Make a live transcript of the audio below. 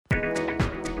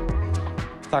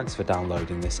Thanks for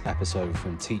downloading this episode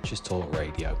from Teachers Talk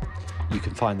Radio. You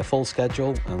can find the full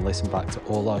schedule and listen back to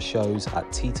all our shows at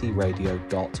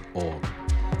ttradio.org.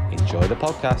 Enjoy the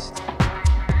podcast.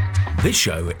 This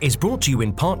show is brought to you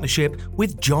in partnership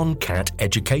with John Catt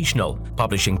Educational,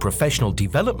 publishing professional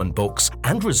development books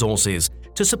and resources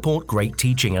to support great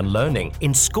teaching and learning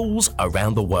in schools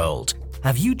around the world.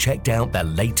 Have you checked out their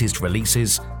latest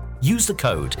releases? Use the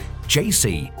code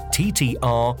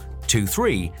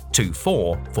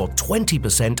JCTTR2324 for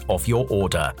 20% off your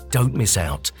order. Don't miss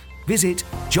out. Visit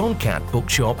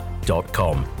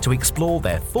johncattbookshop.com to explore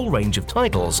their full range of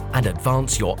titles and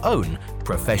advance your own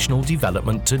professional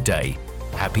development today.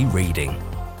 Happy reading.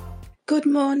 Good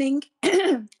morning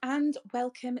and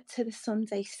welcome to the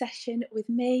Sunday session with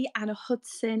me, Anna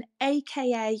Hudson,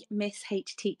 aka Miss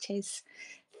H Teaches.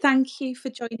 Thank you for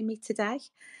joining me today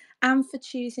and for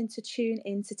choosing to tune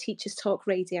in to Teachers Talk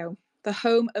Radio, the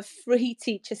home of free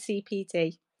teacher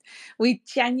CPD. We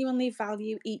genuinely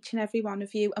value each and every one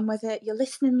of you, and whether you're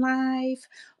listening live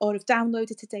or have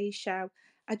downloaded today's show,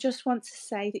 I just want to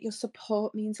say that your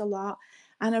support means a lot,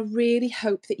 and I really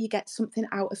hope that you get something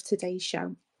out of today's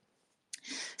show.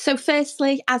 So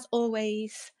firstly, as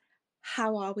always,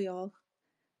 how are we all?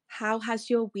 How has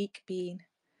your week been?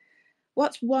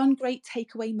 What's one great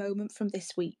takeaway moment from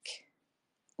this week?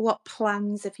 What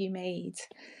plans have you made?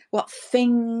 What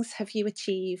things have you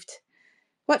achieved?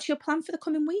 What's your plan for the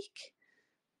coming week?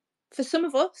 For some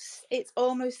of us, it's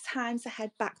almost time to head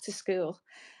back to school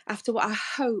after what I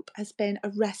hope has been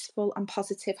a restful and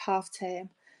positive half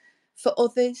term. For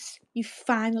others, you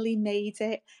finally made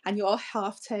it and your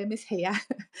half term is here.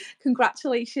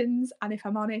 Congratulations. And if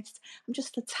I'm honest, I'm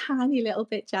just a tiny little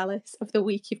bit jealous of the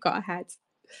week you've got ahead.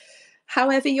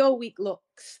 However your week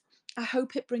looks, I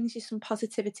hope it brings you some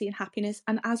positivity and happiness.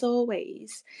 And as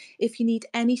always, if you need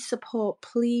any support,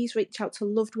 please reach out to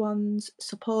loved ones,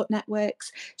 support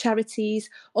networks, charities,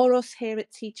 or us here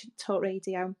at Teacher Talk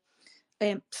Radio, /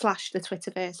 the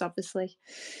Twitterverse, obviously.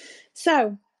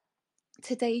 So,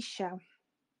 today's show,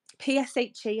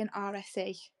 PSHE and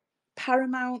RSE,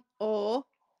 paramount or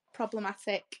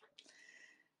problematic?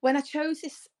 When I chose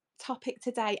this topic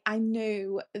today, I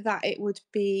knew that it would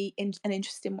be an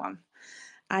interesting one.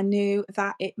 I knew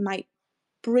that it might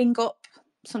bring up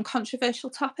some controversial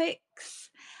topics.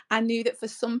 I knew that for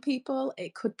some people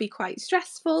it could be quite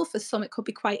stressful, for some it could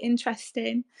be quite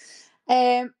interesting.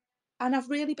 And I've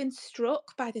really been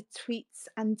struck by the tweets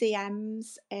and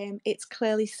DMs. It's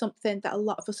clearly something that a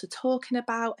lot of us are talking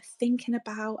about, are thinking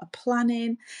about, are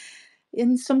planning.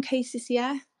 In some cases,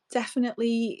 yeah,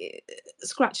 definitely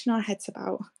scratching our heads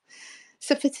about.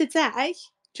 So for today,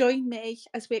 join me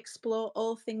as we explore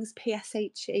all things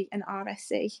PSHE and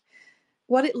RSE,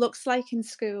 what it looks like in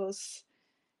schools,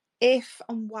 if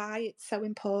and why it's so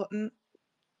important,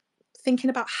 thinking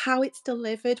about how it's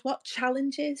delivered, what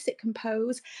challenges it can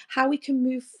pose, how we can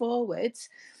move forward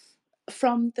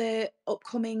from the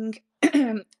upcoming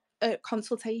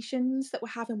consultations that we're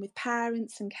having with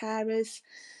parents and carers,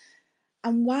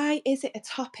 and why is it a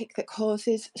topic that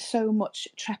causes so much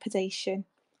trepidation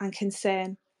and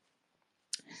concern.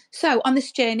 So on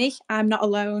this journey, I'm not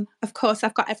alone. Of course,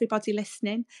 I've got everybody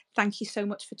listening. Thank you so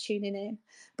much for tuning in.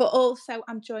 But also,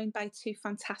 I'm joined by two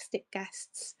fantastic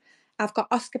guests. I've got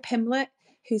Oscar Pimlett,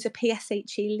 who's a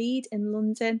PSHE lead in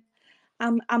London,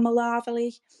 and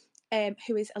Malarvilie,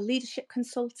 who is a leadership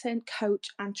consultant,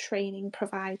 coach and training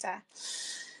provider.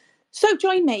 So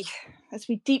join me as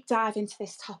we deep dive into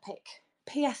this topic.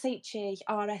 PSHE,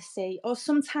 RSE, or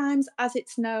sometimes as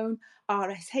it's known,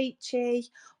 RSHE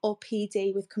or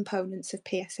PD with components of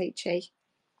PSHE.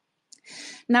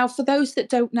 Now, for those that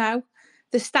don't know,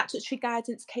 the statutory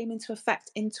guidance came into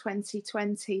effect in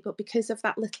 2020, but because of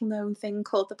that little known thing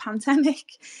called the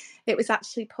pandemic, it was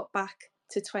actually put back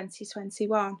to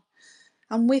 2021.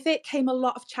 And with it came a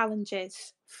lot of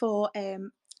challenges for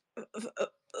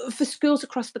schools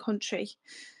across the country.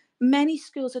 Many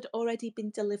schools had already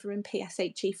been delivering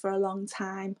PSHE for a long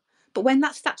time, but when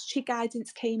that statutory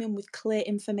guidance came in with clear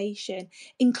information,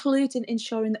 including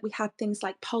ensuring that we had things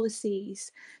like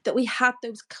policies, that we had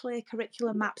those clear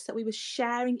curriculum maps, that we were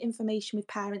sharing information with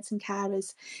parents and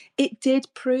carers, it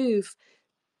did prove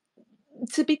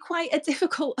to be quite a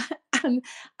difficult and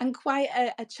quite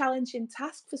a challenging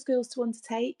task for schools to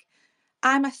undertake.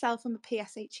 I myself am a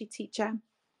PSHE teacher.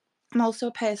 I'm also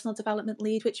a personal development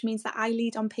lead, which means that I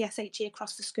lead on PSHE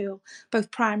across the school, both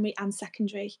primary and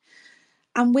secondary.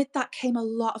 And with that came a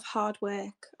lot of hard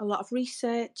work, a lot of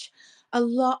research, a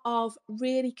lot of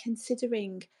really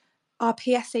considering our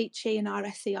PSHE and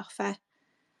RSE offer.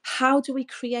 How do we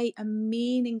create a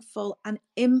meaningful and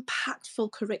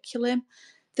impactful curriculum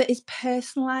that is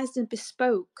personalised and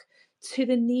bespoke to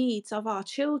the needs of our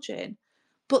children,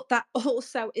 but that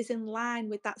also is in line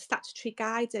with that statutory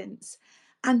guidance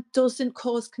and doesn't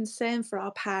cause concern for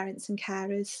our parents and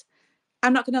carers.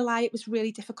 I'm not going to lie, it was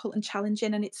really difficult and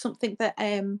challenging, and it's something that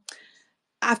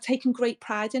I've taken great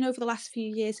pride in over the last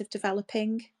few years of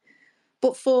developing.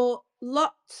 But for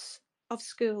lots of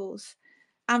schools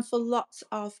and for lots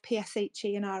of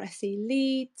PSHE and RSE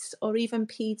leads, or even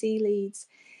PD leads,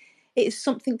 it is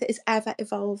something that is ever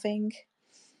evolving.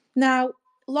 Now,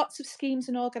 lots of schemes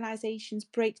and organisations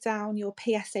break down your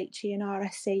PSHE and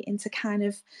RSE into kind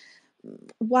of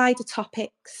wider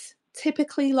topics.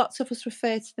 Typically, lots of us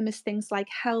refer to them as things like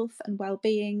health and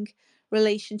well-being,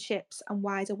 relationships and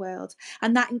wider world,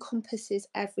 and that encompasses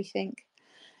everything.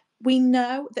 We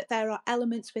know that there are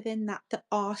elements within that that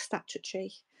are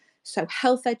statutory. So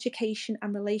health education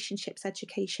and relationships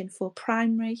education for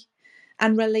primary,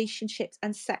 and relationships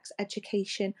and sex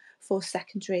education for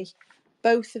secondary.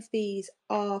 Both of these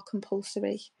are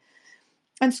compulsory.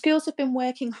 And schools have been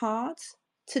working hard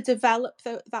to develop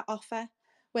that offer,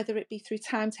 whether it be through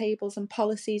timetables and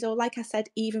policies, or, like I said,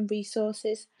 even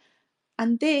resources.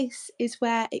 And this is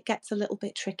where it gets a little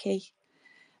bit tricky,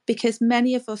 because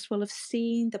many of us will have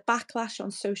seen the backlash on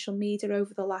social media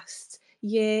over the last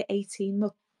year,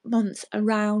 18 months,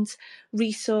 around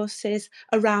resources,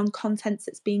 around content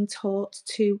that's being taught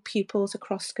to pupils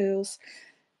across schools.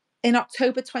 In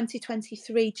October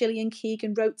 2023, Gillian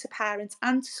Keegan wrote to parents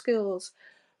and to schools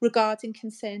regarding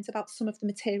concerns about some of the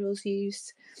materials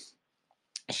used.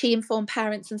 She informed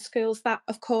parents and schools that,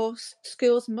 of course,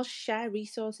 schools must share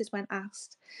resources when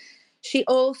asked. She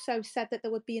also said that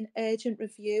there would be an urgent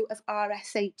review of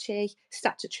RSHE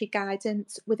statutory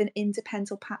guidance with an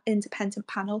independent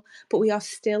panel, but we are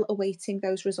still awaiting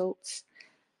those results.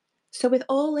 So with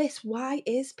all this, why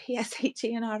is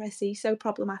PSHE and RSE so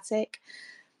problematic?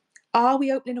 Are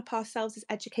we opening up ourselves as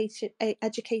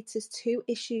educators to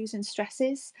issues and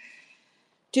stresses?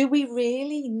 Do we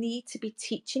really need to be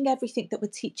teaching everything that we're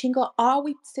teaching, or are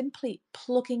we simply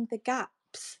plugging the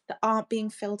gaps that aren't being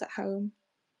filled at home?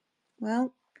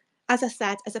 Well, as I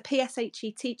said, as a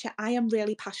PSHE teacher, I am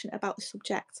really passionate about the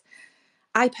subject.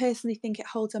 I personally think it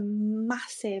holds a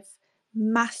massive,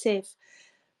 massive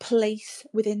place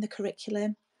within the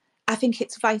curriculum. I think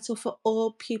it's vital for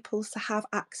all pupils to have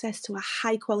access to a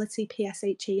high quality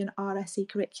PSHE and RSE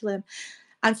curriculum.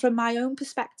 And from my own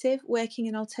perspective, working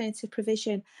in alternative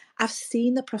provision, I've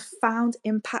seen the profound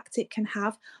impact it can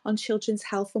have on children's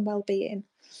health and well-being.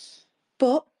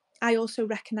 But I also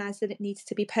recognise that it needs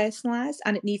to be personalised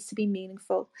and it needs to be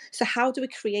meaningful. So how do we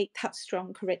create that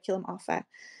strong curriculum offer?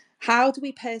 How do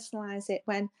we personalise it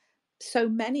when so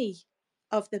many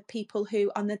of the people who,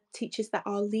 and the teachers that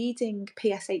are leading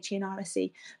PSHE and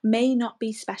RSE, may not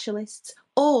be specialists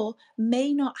or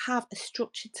may not have a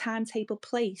structured timetable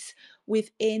place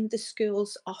within the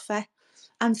school's offer,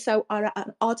 and so are at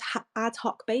an ad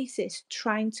hoc basis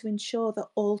trying to ensure that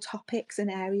all topics and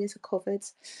areas are covered.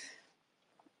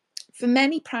 For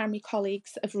many primary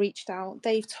colleagues that have reached out,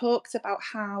 they've talked about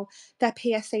how their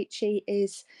PSHE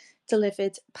is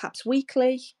delivered perhaps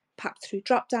weekly, perhaps through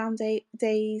drop-down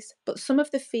days, but some of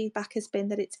the feedback has been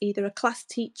that it's either a class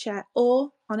teacher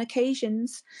or, on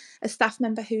occasions, a staff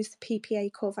member who's the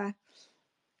PPA cover.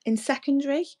 In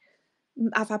secondary,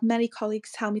 I've had many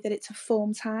colleagues tell me that it's a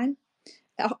form time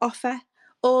offer,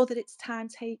 or that it's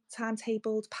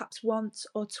timetabled perhaps once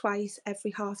or twice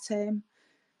every half term.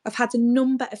 I've had a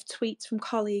number of tweets from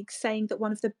colleagues saying that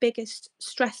one of the biggest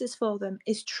stresses for them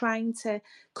is trying to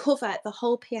cover the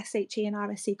whole PSHE and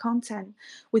RSE content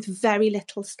with very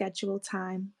little scheduled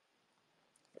time.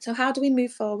 So how do we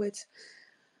move forward?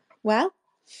 Well,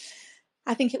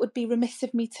 I think it would be remiss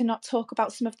of me to not talk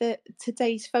about some of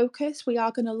today's focus. We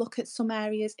are going to look at some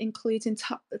areas, including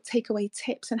takeaway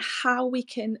tips and how we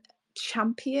can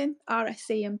champion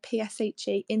RSE and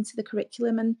PSHE into the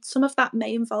curriculum, and some of that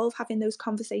may involve having those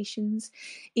conversations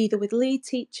either with lead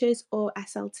teachers or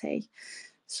SLT.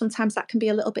 Sometimes that can be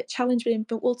a little bit challenging,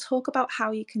 but we'll talk about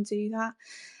how you can do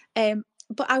that.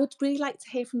 But I would really like to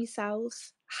hear from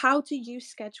yourselves. How do you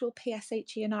schedule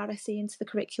PSHE and RSE into the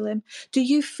curriculum? Do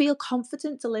you feel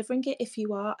confident delivering it if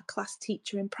you are a class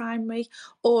teacher in primary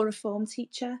or a form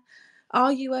teacher?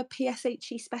 Are you a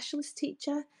PSHE specialist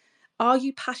teacher? Are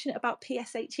you passionate about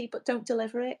PSHE but don't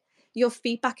deliver it? Your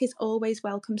feedback is always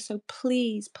welcome, so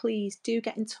please, please do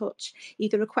get in touch.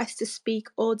 Either request to speak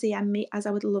or DM me, as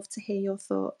I would love to hear your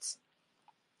thoughts.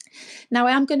 Now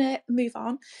I am going to move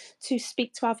on to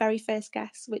speak to our very first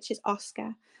guest, which is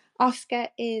Oscar. Oscar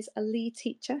is a lead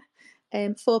teacher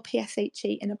for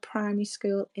PSHE in a primary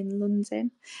school in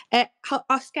London.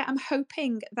 Oscar, I'm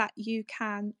hoping that you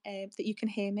can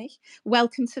hear me.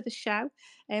 Welcome to the show.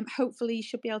 Hopefully you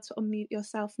should be able to unmute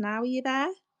yourself now. Are you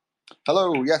there?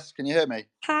 Hello, yes, can you hear me?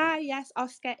 Hi, yes,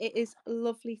 Oscar, it is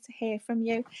lovely to hear from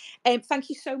you. Thank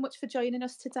you so much for joining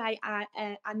us today.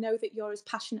 I know that you're as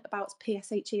passionate about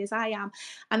PSHE as I am,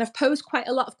 and I've posed quite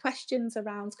a lot of questions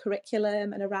around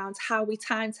curriculum and around how we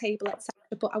timetable, etc.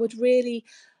 But I would really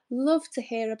love to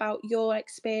hear about your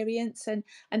experience and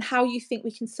how you think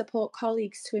we can support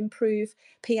colleagues to improve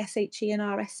PSHE and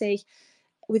RSE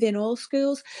within all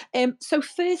schools. So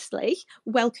firstly,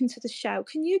 welcome to the show.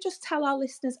 Can you just tell our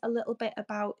listeners a little bit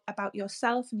about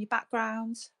yourself and your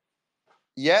background?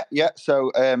 Yeah.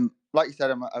 So, like you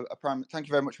said, I'm a primary. Thank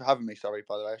you very much for having me. Sorry,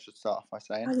 by the way, I should start off by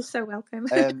saying. Oh, you're so welcome.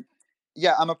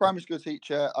 Yeah, I'm a primary school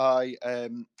teacher.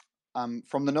 I'm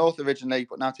from the north originally,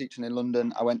 but now teaching in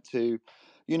London. I went to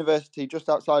university just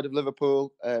outside of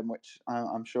Liverpool, which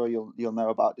I'm sure you'll know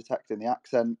about detecting the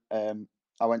accent.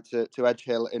 I went to Edge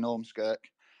Hill in Ormskirk.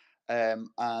 And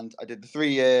I did the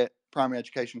 3-year primary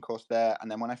education course there. And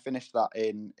then when I finished that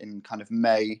in kind of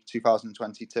May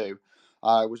 2022,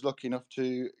 I was lucky enough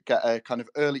to get a kind of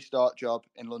early start job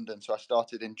in London. So I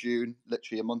started in June,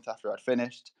 literally a month after I'd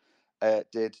finished.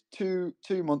 Did two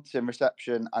months in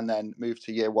reception and then moved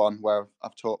to year 1, where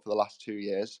I've taught for the last 2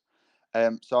 years.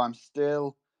 So I'm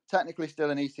technically still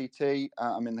an ECT.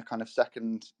 I'm in the kind of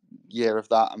second year of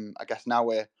that. I guess now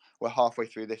we're halfway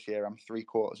through this year. I'm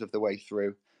 3/4 of the way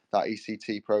through that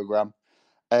ECT program.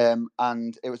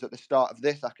 And it was at the start of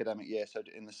this academic year, so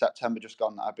in the September just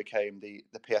gone, that I became the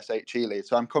PSHE lead.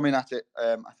 So I'm coming at it,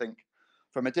 I think,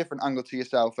 from a different angle to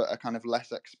yourself, at a kind of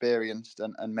less experienced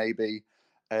and maybe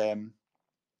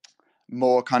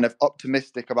more kind of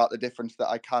optimistic about the difference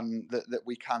that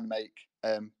we can make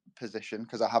position,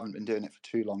 because I haven't been doing it for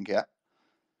too long yet.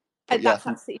 But that's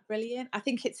absolutely brilliant. I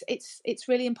think it's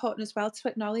really important as well to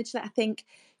acknowledge that. I think,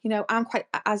 I'm quite,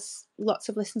 as lots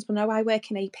of listeners will know, I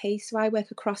work in AP, so I work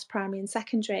across primary and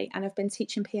secondary, and I've been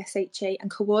teaching PSHE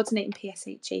and coordinating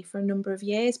PSHE for a number of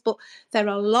years. But there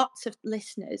are lots of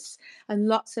listeners and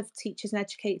lots of teachers and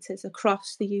educators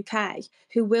across the UK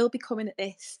who will be coming at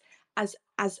this as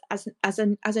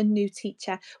a new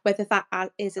teacher, whether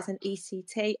that is as an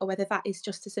ECT or whether that is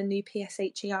just as a new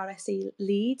PSHE RSE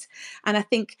lead. And I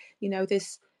think,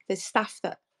 there's staff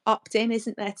that opt in,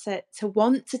 isn't there, to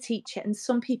want to teach it, and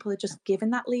some people are just given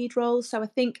that lead role. So I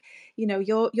think,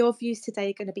 your views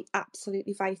today are going to be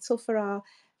absolutely vital for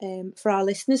our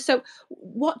listeners. So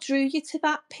what drew you to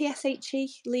that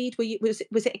PSHE lead? Was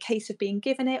it a case of being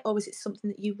given it, or was it something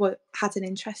that you had an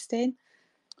interest in?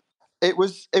 It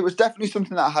was definitely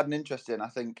something that I had an interest in. I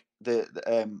think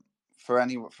for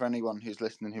anyone who's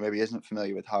listening who maybe isn't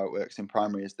familiar with how it works in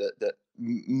primary, is that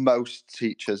most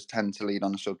teachers tend to lead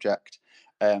on a subject.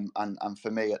 And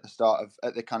for me, at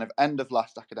the kind of end of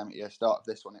last academic year, start of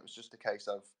this one, it was just a case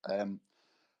of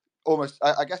almost,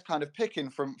 I guess, kind of picking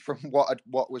from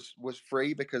what was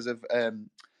free because of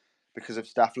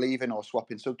staff leaving or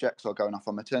swapping subjects or going off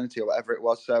on maternity or whatever it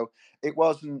was. So it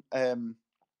wasn't.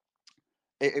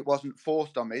 It wasn't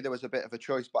forced on me. There was a bit of a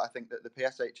choice, but I think that the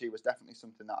PSHE was definitely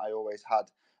something that I always had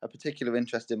a particular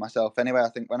interest in myself. Anyway, I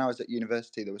think when I was at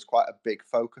university, there was quite a big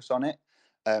focus on it,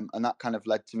 and that kind of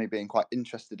led to me being quite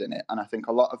interested in it. And I think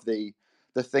a lot of the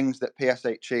things that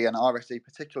PSHE and RSE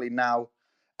particularly now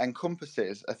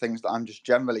encompasses are things that I'm just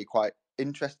generally quite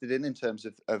interested in terms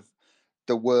of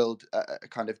the world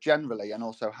kind of generally, and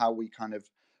also how we kind of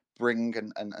bring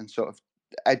and sort of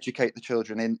educate the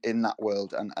children in that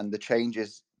world, and the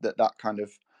changes that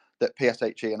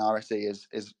PSHE and RSE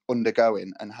is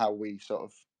undergoing, and how we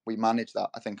manage that,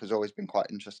 I think, has always been quite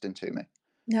interesting to me.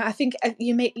 No, I think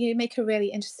you make a really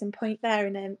interesting point there,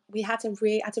 and we had a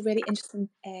really interesting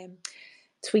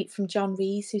tweet from John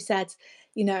Rees, who said,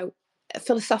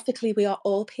 philosophically, we are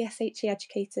all PSHE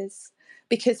educators,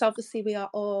 because obviously we are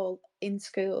all in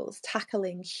schools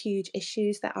tackling huge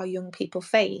issues that our young people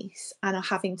face and are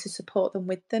having to support them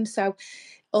with them. So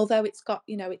although it's got,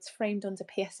 it's framed under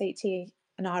PSHE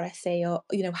and RSE, or,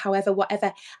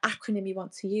 whatever acronym you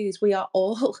want to use, we are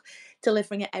all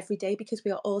delivering it every day, because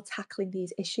we are all tackling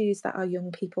these issues that our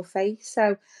young people face.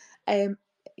 So,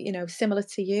 similar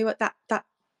to you,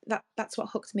 that's what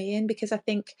hooked me in, because I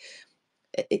think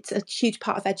it's a huge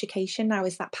part of education now,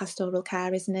 is that pastoral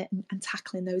care, isn't it, and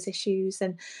tackling those issues,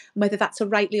 and whether that's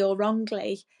rightly or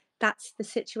wrongly, that's the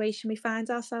situation we find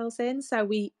ourselves in. So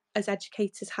we as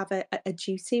educators have a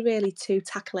duty really to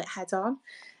tackle it head on.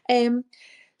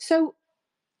 So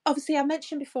obviously I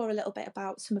mentioned before a little bit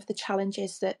about some of the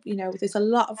challenges that, there's a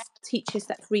lot of teachers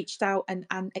that have reached out and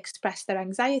expressed their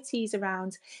anxieties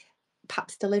around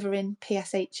perhaps delivering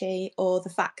PSHE, or the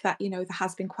fact that, there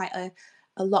has been quite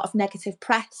a lot of negative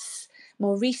press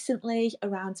more recently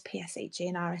around PSHE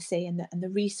and RSE and the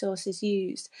resources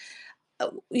used.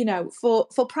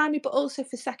 For primary, but also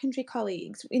for secondary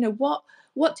colleagues,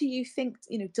 what do you think,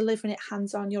 delivering it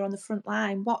hands-on, you're on the front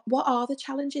line, what are the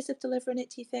challenges of delivering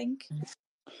it, do you think?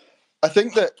 I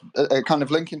think that kind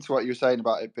of linking to what you were saying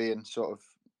about it being sort of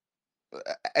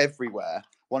everywhere,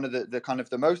 one of the kind of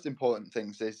the most important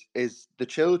things is the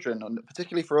children, and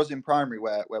particularly for us in primary,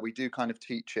 where we do kind of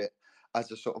teach it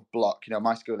as a sort of block.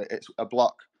 My school, it's a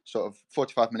block, sort of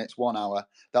 45 minutes, 1 hour,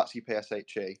 that's your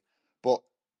PSHE. But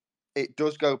it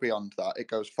does go beyond that. It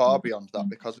goes far beyond that,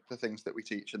 because of the things that we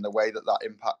teach and the way that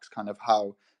impacts kind of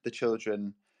how the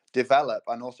children develop,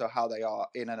 and also how they are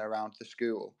in and around the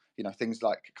school. Things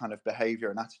like kind of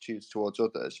behaviour and attitudes towards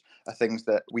others are things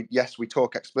that we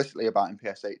talk explicitly about in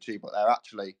PSHE, but they're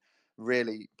actually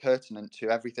really pertinent to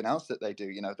everything else that they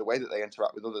do. The way that they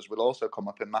interact with others will also come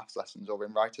up in maths lessons or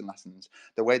in writing lessons.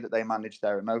 The way that they manage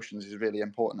their emotions is really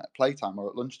important at playtime or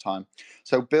at lunchtime.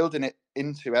 So building it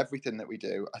into everything that we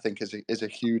do, I think, is a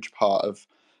huge part of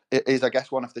it. Is, I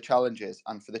guess, one of the challenges,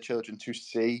 and for the children to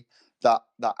see that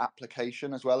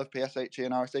application as well of PSHE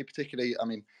and RSA, particularly. I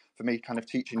mean, for me, kind of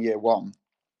teaching year one,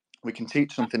 we can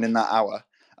teach something in that hour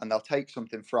and they'll take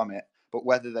something from it, but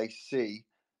whether they see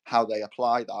how they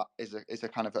apply that is a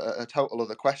kind of a total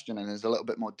other question, and is a little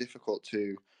bit more difficult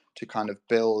to kind of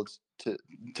build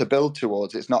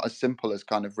towards. It's not as simple as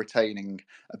kind of retaining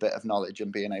a bit of knowledge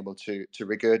and being able to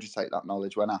regurgitate that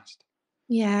knowledge when asked.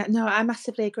 Yeah, no, I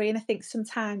massively agree, and I think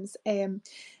sometimes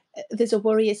there's a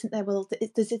worry, isn't there? Well,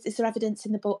 is there evidence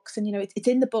in the books? And it's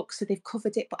in the books, so they've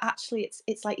covered it. But actually,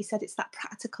 it's like you said, it's that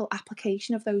practical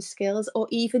application of those skills, or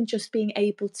even just being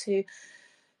able to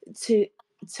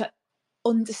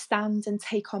understand and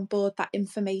take on board that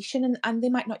information. And they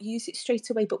might not use it straight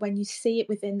away, but when you see it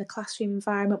within the classroom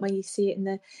environment, when you see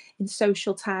it in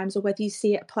social times, or whether you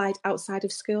see it applied outside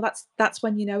of school, that's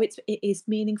when it is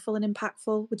meaningful and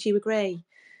impactful. Would you agree?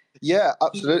 Yeah,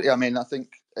 absolutely. I mean, I think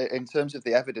in terms of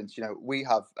the evidence, we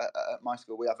have at my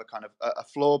school, we have a kind of a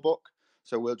floor book.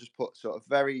 So we'll just put sort of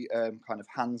very kind of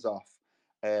hands-off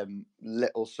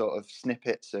little sort of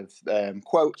snippets of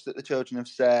quotes that the children have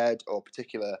said, or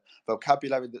particular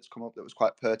vocabulary that's come up that was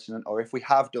quite pertinent, or if we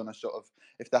have done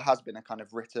if there has been a kind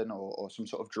of written or some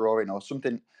sort of drawing or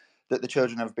something that the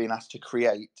children have been asked to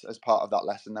create as part of that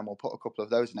lesson, then we'll put a couple of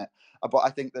those in it. But I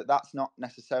think that that's not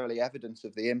necessarily evidence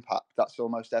of the impact. That's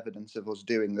almost evidence of us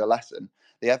doing the lesson.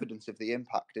 The evidence of the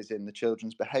impact is in the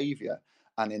children's behaviour,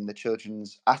 and in the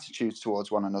children's attitudes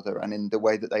towards one another, and in the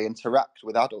way that they interact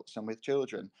with adults and with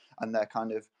children, and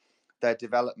their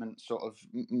development sort of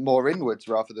more inwards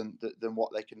rather than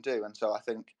what they can do. And so I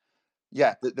think,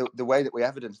 yeah, the way that we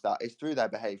evidence that is through their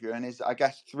behaviour, and is, I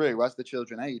guess, through, as the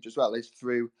children age as well, is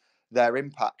through their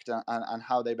impact and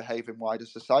how they behave in wider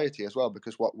society as well.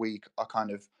 Because what we are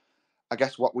kind of, I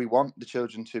guess, what we want the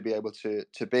children to be able to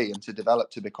be and to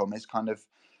develop to become is kind of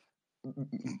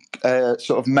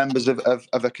sort of members of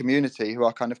a community who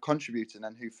are kind of contributing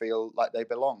and who feel like they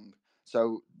belong.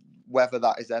 So whether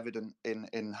that is evident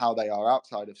in how they are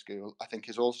outside of school, I think,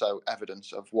 is also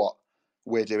evidence of what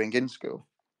we're doing in school.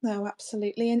 No,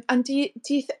 absolutely. And do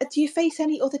you face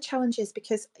any other challenges?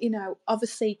 Because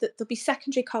obviously there'll be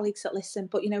secondary colleagues that listen,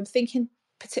 but I'm thinking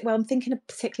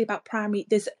particularly about primary.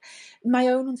 There's my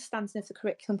own understanding of the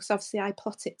curriculum, because obviously I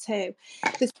plot it too.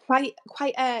 There's quite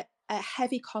a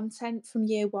heavy content from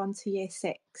year 1 to year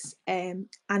 6, and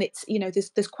it's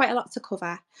there's quite a lot to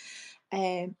cover,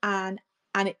 and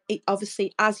it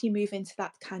obviously, as you move into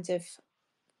that kind of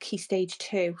key stage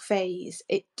 2 phase,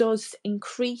 it does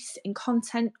increase in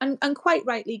content, and quite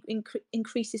rightly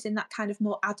increases in that kind of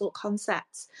more adult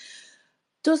concepts.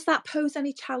 Does that pose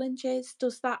any challenges?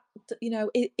 Does that,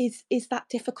 is that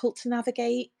difficult to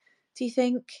navigate, do you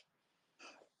think?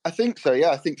 I think so.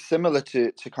 Yeah, I think similar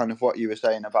to kind of what you were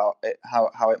saying about it,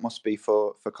 how it must be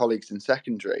for colleagues in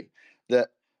secondary, that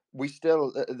there's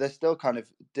still kind of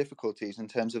difficulties in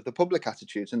terms of the public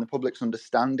attitudes and the public's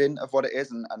understanding of what it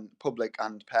is, and public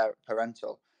and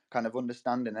parental kind of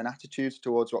understanding and attitudes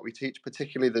towards what we teach,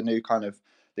 particularly the new kind of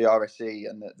the RSE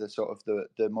and the sort of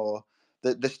the more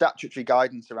the statutory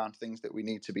guidance around things that we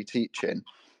need to be teaching.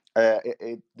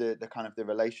 The kind of the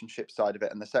relationship side of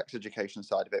it and the sex education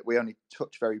side of it, we only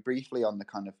touch very briefly on the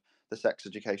kind of the sex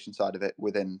education side of it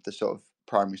within the sort of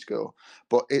primary school,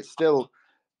 but it's still,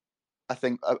 I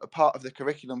think a part of the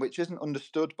curriculum which isn't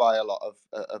understood by a lot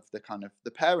of the kind of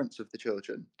the parents of the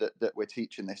children that we're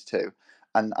teaching this to,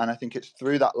 and I think it's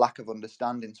through that lack of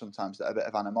understanding sometimes that a bit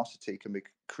of animosity can be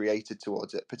created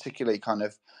towards it, particularly kind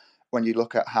of when you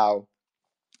look at how,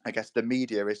 I guess, the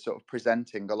media is sort of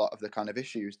presenting a lot of the kind of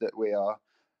issues that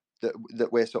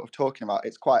we're sort of talking about.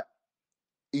 It's quite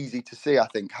easy to see, I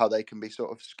think, how they can be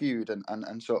sort of skewed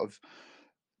and sort of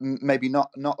maybe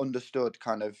not understood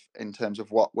kind of in terms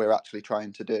of what we're actually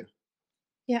trying to do.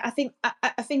 Yeah, I think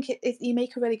you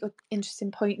make a really good, interesting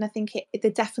point, and I think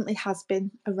there definitely has been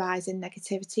a rise in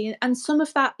negativity, and some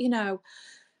of that,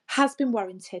 has been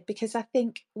warranted, because I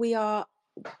think we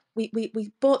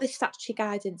brought this statutory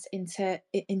guidance into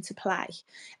play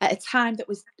at a time that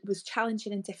was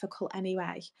challenging and difficult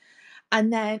anyway,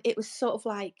 and then it was sort of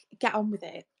like, get on with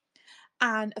it.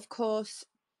 And of course,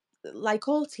 like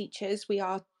all teachers, we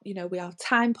are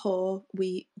time poor.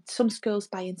 Some schools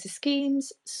buy into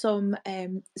schemes, some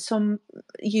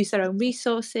use their own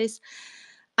resources,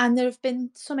 and there have been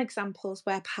some examples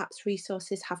where perhaps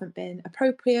resources haven't been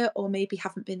appropriate, or maybe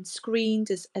haven't been screened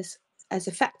as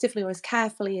effectively or as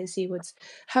carefully as you would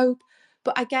hope.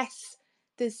 But I guess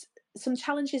there's some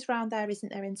challenges around there,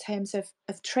 isn't there, in terms of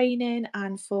training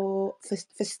and for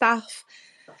staff,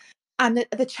 and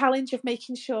the challenge of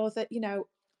making sure that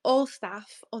all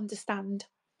staff understand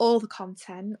all the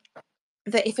content,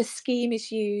 that if a scheme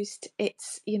is used,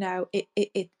 it's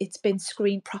it's been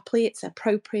screened properly, it's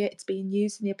appropriate, it's being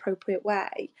used in the appropriate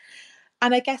way.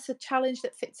 And I guess a challenge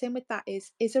that fits in with that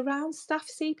is around staff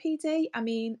CPD. I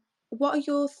mean, what are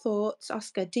your thoughts,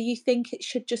 Oscar? Do you think it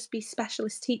should just be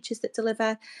specialist teachers that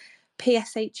deliver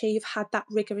PSHE? You've had that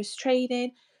rigorous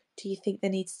training. Do you think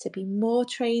there needs to be more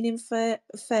training for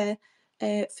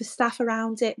staff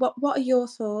around it? What are your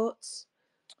thoughts?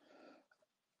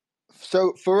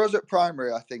 So for us at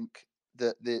primary, I think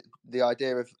that the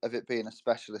idea of it being a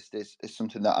specialist is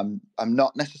something that I'm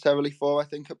not necessarily for. I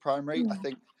think at primary, I Yeah.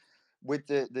 think with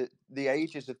the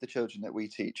ages of the children that we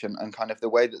teach, and kind of the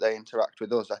way that they interact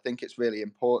with us, I think it's really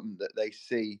important that they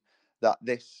see that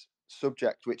this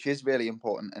subject, which is really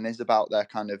important and is about their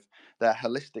kind of their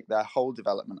holistic, their whole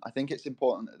development, I think it's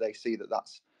important that they see that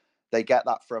they get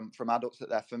that from adults that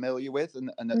they're familiar with, and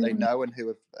that they Mm. know, and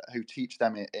who teach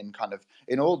them in kind of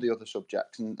in all the other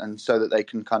subjects, and so that they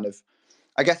can kind of,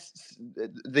 I guess,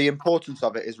 the importance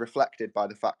of it is reflected by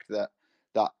the fact that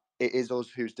it is us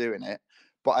who's doing it.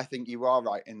 But I think you are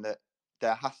right in that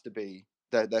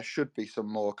there should be some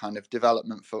more kind of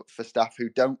development for staff who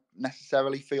don't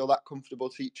necessarily feel that comfortable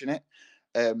teaching it.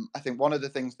 I think one of the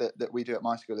things that we do at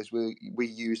my school is we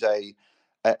use a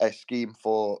scheme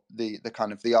for the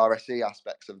kind of the RSE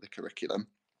aspects of the curriculum,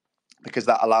 because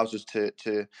that allows us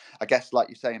to I guess, like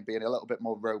you're saying, being a little bit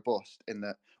more robust, in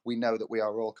that we know that we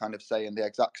are all kind of saying the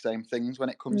exact same things when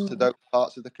it comes to Mm. those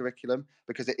parts of the curriculum,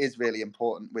 because it is really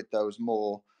important with those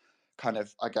more kind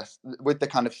of, I guess, with the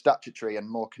kind of statutory and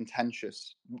more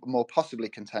contentious, more possibly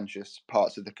contentious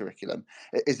parts of the curriculum.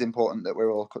 It is important that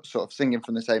we're all sort of singing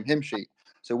from the same hymn sheet.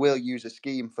 So we'll use a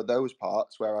scheme for those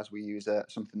parts, whereas we use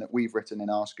something that we've written in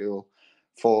our school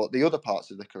for the other parts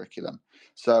of the curriculum.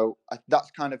 So that's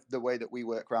kind of the way that we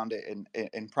work around it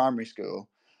in primary school.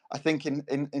 I think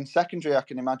in secondary, I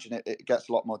can imagine it gets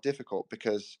a lot more difficult,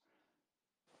 because,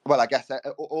 well, I guess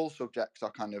all subjects are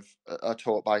kind of are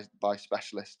taught by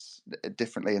specialists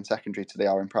differently in secondary to they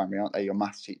are in primary, aren't they? Your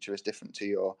maths teacher is different to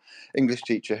your English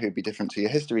teacher, who'd be different to your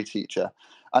history teacher.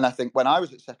 And I think when I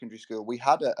was at secondary school, we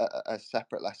had a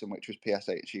separate lesson, which was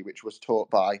PSHE, which was taught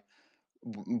by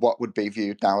what would be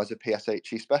viewed now as a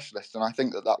PSHE specialist. And I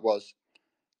think that was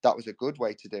a good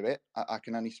way to do it. I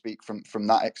can only speak from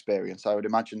that experience. I would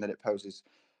imagine that it poses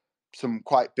some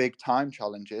quite big time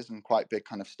challenges and quite big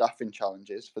kind of staffing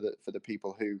challenges for the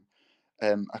people who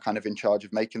are kind of in charge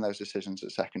of making those decisions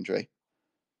at secondary.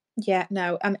 Yeah,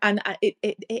 no, and it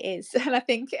is, and I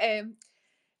think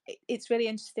it's really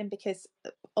interesting, because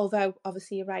although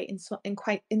obviously you're right,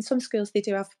 in some schools they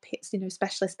do have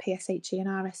specialist PSHE and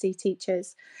RSE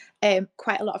teachers.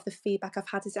 Quite a lot of the feedback I've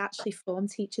had is actually form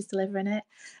teachers delivering it.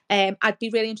 I'd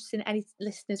be really interested in any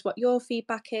listeners what your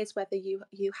feedback is, whether you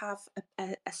have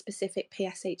a specific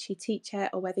PSHE teacher,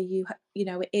 or whether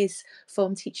it is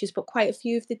form teachers. But quite a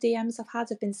few of the DMs I've had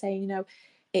have been saying,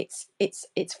 it's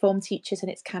form teachers, and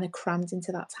it's kind of crammed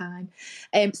into that time.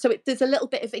 So there's a little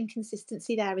bit of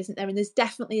inconsistency there, isn't there? And there's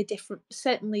definitely a different,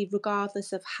 certainly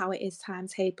regardless of how it is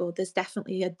timetabled, there's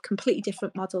definitely a completely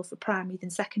different model for primary than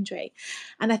secondary.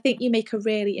 And I think you make a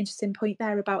really interesting point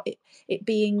there about it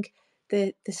being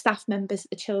the staff members that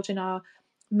the children are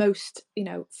most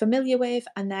familiar with,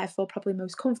 and therefore probably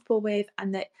most comfortable with,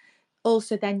 and that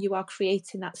also then you are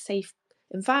creating that safe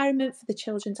environment for the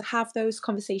children to have those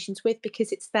conversations with,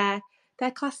 because it's their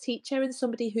class teacher and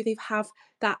somebody who they have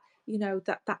that, you know,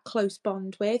 that close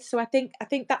bond with. So I think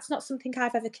that's not something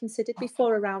I've ever considered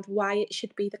before around why it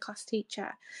should be the class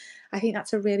teacher. I think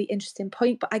that's a really interesting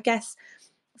point. But I guess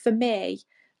for me,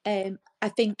 I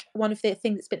think one of the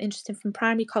things that's been interesting from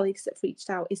primary colleagues that have reached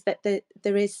out is that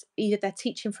there is either they're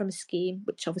teaching from a scheme,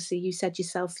 which obviously you said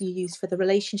yourself you use for the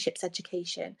relationships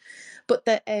education, but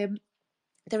that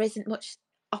there isn't much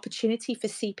opportunity for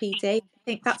CPD. I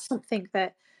think that's something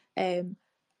that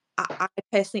I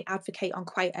personally advocate on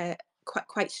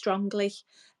quite strongly.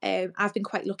 I've been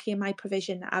quite lucky in my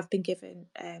provision that I've been given.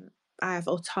 I have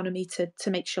autonomy to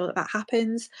make sure that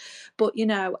happens. But, you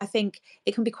know, I think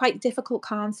it can be quite difficult,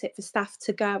 can't it, for staff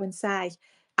to go and say,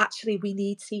 actually, we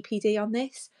need CPD on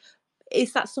this.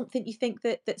 Is that something you think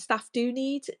that staff do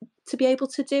need to be able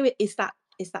to do it? Is that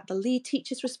the lead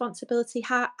teacher's responsibility?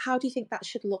 How do you think that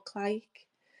should look like?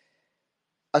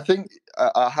 I think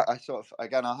I sort of,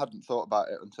 again, I hadn't thought about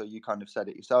it until you kind of said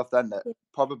it yourself then, that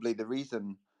probably the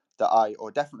reason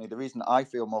definitely the reason I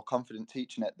feel more confident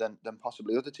teaching it than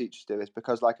possibly other teachers do is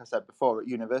because, like I said before, at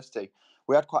university,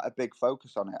 we had quite a big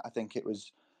focus on it. I think it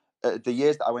was the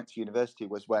years that I went to university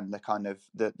was when the kind of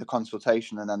the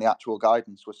consultation and then the actual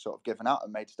guidance was sort of given out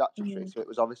and made statutory. So it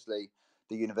was obviously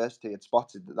the university had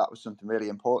spotted that was something really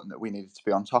important that we needed to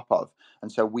be on top of.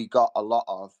 And so we got a lot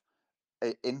of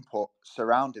input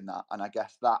surrounding that, and I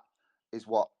guess that is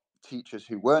what teachers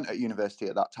who weren't at university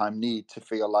at that time need to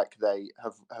feel like they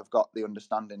have got the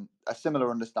understanding, a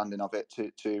similar understanding of it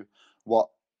to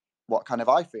what kind of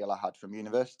I feel I had from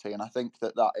university. And I think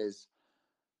that is,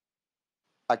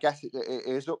 I guess it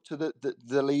is up to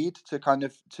the lead to kind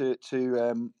of to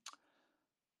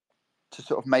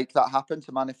sort of make that happen,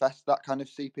 to manifest that kind of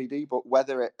CPD. But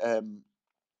whether it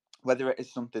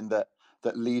is something that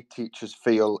lead teachers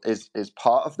feel is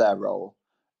part of their role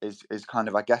is kind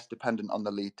of, I guess, dependent on the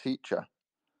lead teacher.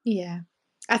 Yeah,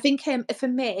 I think for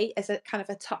me, as a kind of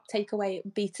a top takeaway, it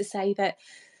would be to say that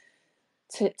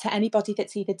to anybody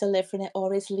that's either delivering it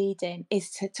or is leading is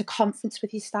to conference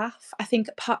with your staff. I think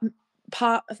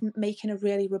part of making a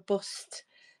really robust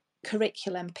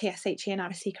curriculum, PSHE and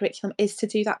RSE curriculum, is to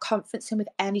do that conferencing with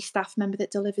any staff member that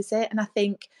delivers it. And I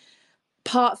think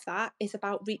part of that is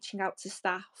about reaching out to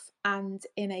staff and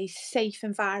in a safe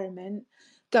environment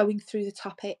going through the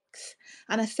topics.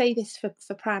 And I say this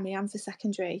for primary and for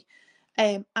secondary,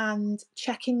 and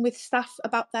checking with staff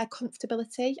about their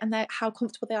comfortability and how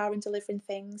comfortable they are in delivering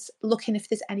things, looking if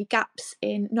there's any gaps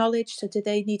in knowledge. So do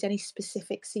they need any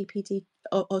specific CPD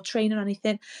or training or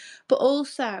anything, but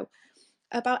also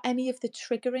about any of the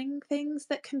triggering things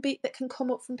that can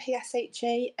come up from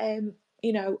PSHE.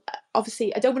 You know,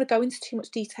 obviously I don't want to go into too much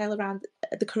detail around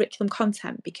the curriculum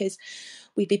content because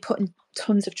we'd be putting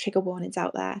tons of trigger warnings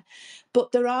out there,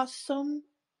 but there are some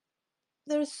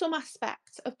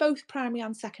aspects of both primary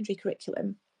and secondary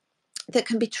curriculum that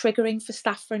can be triggering for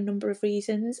staff for a number of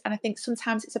reasons. And I think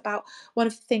sometimes it's about, one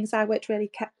of the things I worked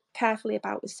really carefully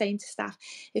about was saying to staff,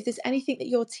 if there's anything that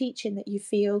you're teaching that you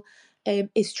feel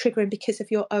is triggering because of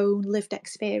your own lived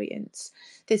experience,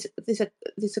 there's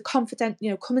a confident, you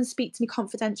know, come and speak to me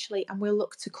confidentially and we'll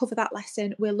look to cover that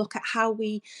lesson. We'll look at how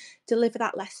we deliver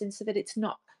that lesson so that it's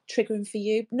not triggering for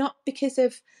you, not because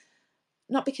of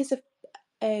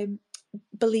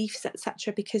beliefs,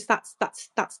 etc., because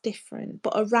that's different,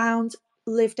 but around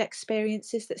lived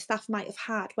experiences that staff might have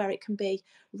had where it can be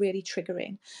really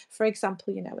triggering. For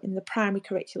example, you know, in the primary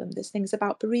curriculum there's things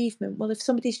about bereavement. Well, if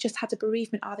somebody's just had a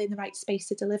bereavement, are they in the right space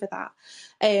to deliver that?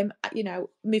 You know,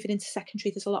 moving into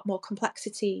secondary there's a lot more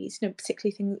complexities, you know,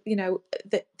 particularly things, you know,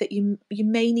 that you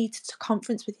may need to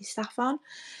conference with your staff on.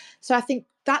 So I think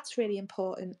that's really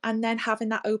important. And then having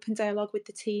that open dialogue with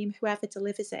the team, whoever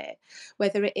delivers it,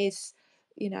 whether it is,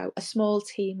 you know, a small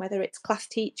team, whether it's class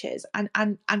teachers, and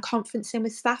conferencing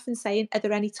with staff and saying, are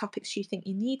there any topics you think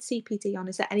you need CPD on?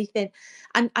 Is there anything?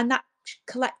 And that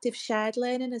collective shared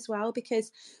learning as well,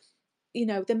 because, you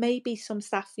know, there may be some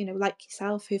staff, you know, like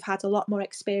yourself, who've had a lot more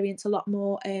experience, a lot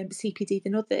more CPD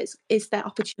than others. Is there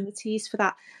opportunities for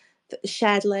that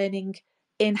shared learning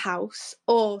in-house,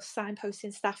 or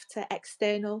signposting staff to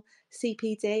external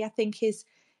CPD? I think is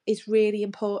really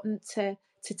important to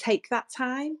take that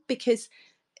time, because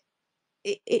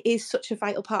it is such a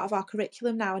vital part of our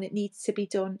curriculum now, and it needs to be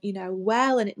done, you know,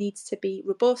 well, and it needs to be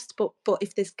robust. But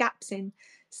if there's gaps in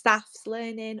staff's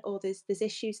learning or there's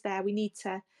issues there, we need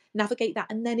to navigate that.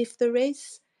 And then if there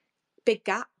is big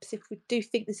gaps, if we do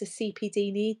think there's a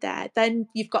CPD need there, then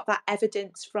you've got that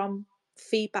evidence from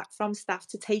feedback from staff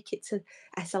to take it to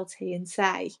SLT and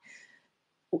say,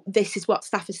 this is what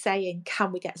staff are saying,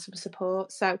 can we get some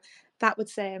support? So that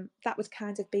would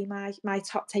kind of be my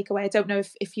top takeaway. I don't know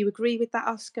if you agree with that,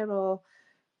 Oscar, or...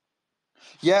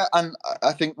 Yeah, and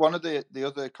I think one of the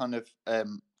other kind of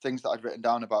things that I'd written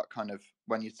down about kind of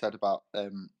when you said about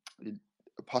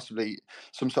possibly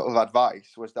some sort of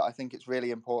advice was that I think it's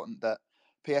really important that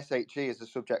PSHE is a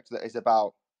subject that is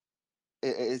about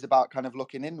kind of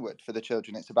looking inward for the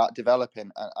children. It's about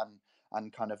developing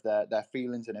and kind of their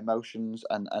feelings and emotions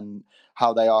and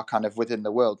how they are kind of within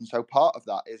the world. And so part of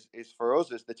that is for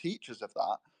us as the teachers of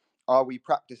that, are we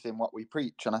practicing what we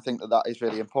preach? And I think that is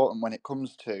really important when it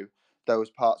comes to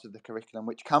those parts of the curriculum,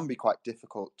 which can be quite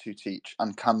difficult to teach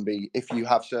and can be, if you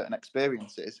have certain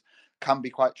experiences, can be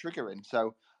quite triggering.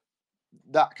 So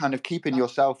that kind of keeping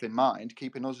yourself in mind,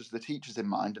 keeping us as the teachers in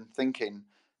mind, and thinking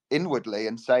inwardly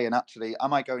and saying, actually,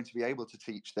 am I going to be able to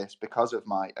teach this because of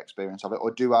my experience of it, or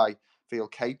do I feel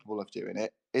capable of doing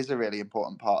it, is a really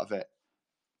important part of it.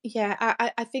 Yeah,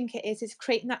 I think it is. It's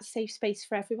creating that safe space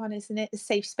for everyone, isn't it? The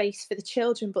safe space for the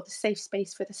children, but the safe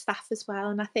space for the staff as well.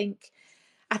 And I think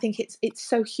it's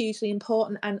so hugely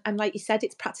important. And like you said,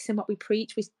 it's practicing what we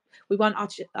preach. We want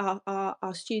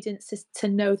our students to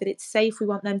know that it's safe. We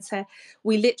want them to.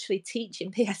 We literally teach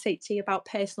in PSHE about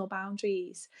personal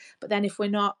boundaries. But then if we're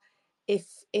not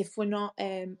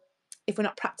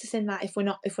practicing that, if we're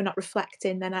not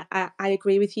reflecting, then I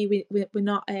agree with you. We're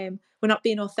not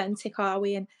being authentic, are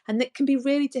we? And it can be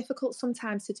really difficult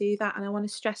sometimes to do that. And I want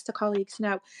to stress to colleagues,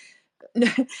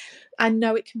 I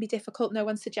know it can be difficult. No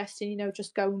one's suggesting,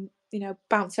 just go and,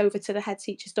 bounce over to the head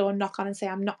teacher's door and knock on and say,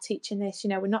 I'm not teaching this.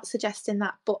 We're not suggesting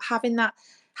that, but having that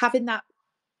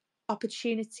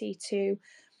opportunity to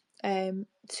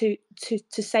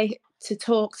say, to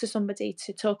talk to somebody,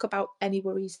 to talk about any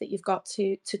worries that you've got,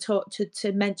 to talk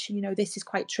to mention, this is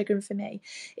quite triggering for me,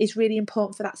 is really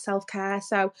important for that self-care.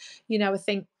 So, I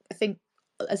think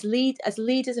as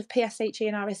leaders of PSHE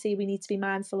and RSE, we need to be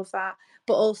mindful of that,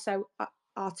 but also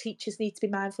our teachers need to be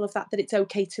mindful of that it's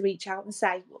okay to reach out and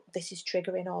say, well, this is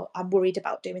triggering, or I'm worried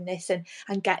about doing this, and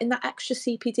getting that extra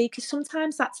CPD, because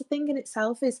sometimes that's a thing in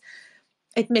itself, is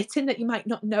admitting that you might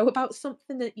not know about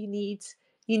something, that you need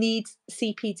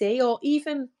CPD. Or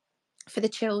even for the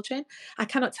children, I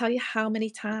cannot tell you how many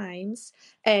times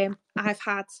I've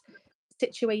had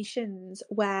situations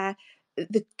where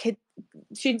the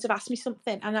students have asked me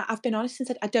something and I've been honest and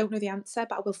said, I don't know the answer,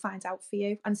 but I will find out for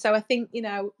you. And so I think,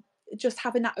 just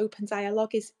having that open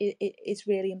dialogue is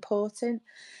really important.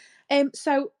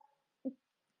 So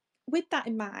with that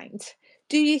in mind,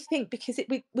 do you think, because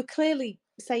we're clearly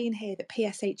saying here that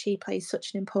PSHE plays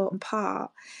such an important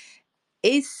part,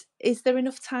 is there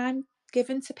enough time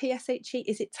given to PSHE?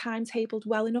 Is it timetabled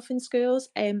well enough in schools?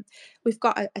 We've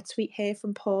got a tweet here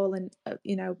from Paul, and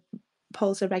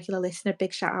Paul's a regular listener.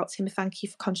 Big shout out to him. Thank you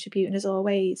for contributing as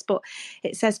always. But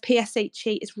it says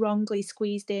PSHE is wrongly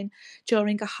squeezed in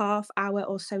during a half hour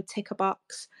or so ticker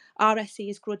box. RSE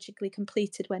is grudgingly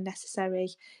completed when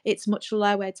necessary. It's much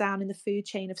lower down in the food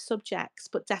chain of subjects,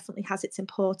 but definitely has its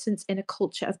importance in a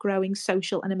culture of growing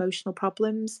social and emotional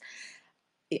problems.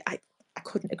 I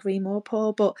couldn't agree more,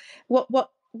 Paul. But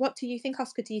what do you think,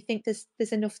 Oscar? Do you think there's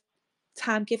enough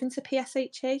time given to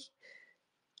PSHE?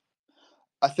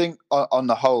 I think on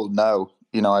the whole, no.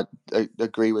 I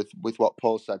agree with what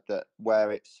Paul said, that where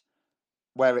it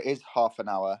is half an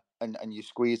hour and you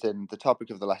squeeze in the topic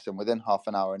of the lesson within half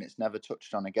an hour and it's never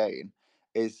touched on again,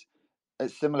 it's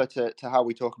similar to how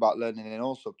we talk about learning in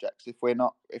all subjects. If we're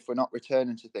not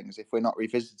returning to things, if we're not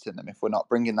revisiting them, if we're not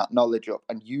bringing that knowledge up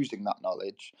and using that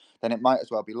knowledge, then it might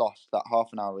as well be lost. That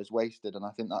half an hour is wasted. And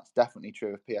I think that's definitely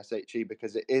true of PSHE,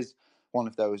 because it is one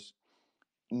of those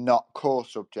not core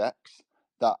subjects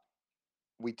that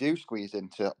we do squeeze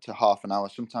into half an hour,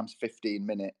 sometimes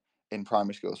 15-minute in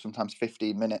primary school, sometimes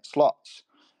 15-minute slots,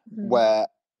 where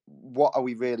what are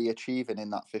we really achieving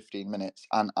in that 15 minutes,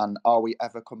 and are we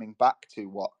ever coming back to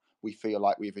what we feel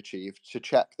like we've achieved to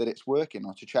check that it's working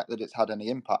or to check that it's had any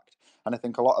impact? And I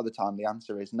think a lot of the time the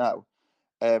answer is no.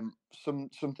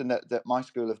 Something that my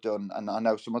school have done, and I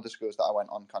know some other schools that I went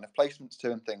on kind of placements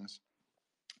to and things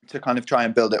to kind of try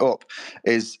and build it up,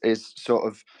 is sort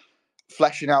of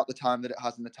fleshing out the time that it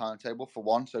has in the timetable, for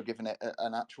one, so giving it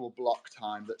an actual block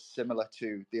time that's similar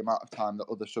to the amount of time that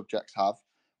other subjects have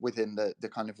within the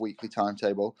kind of weekly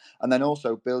timetable, and then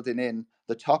also building in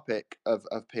the topic of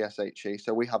PSHE.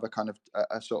 So we have a kind of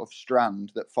a sort of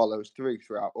strand that follows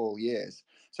throughout all years.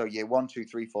 So year 1, 2,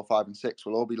 3, 4, 5 and 6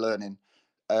 will all be learning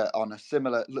on a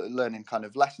similar learning kind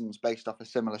of lessons based off a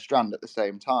similar strand at the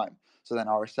same time. So then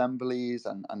our assemblies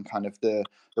and kind of the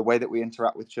way that we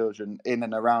interact with children in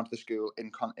and around the school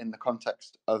in the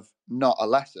context of not a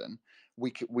lesson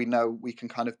we know we can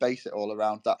kind of base it all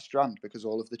around that strand, because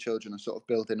all of the children are sort of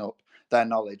building up their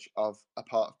knowledge of a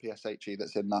part of PSHE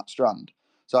that's in that strand.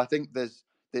 So I think the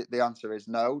answer is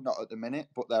no, not at the minute,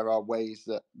 but there are ways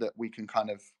that we can kind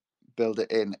of build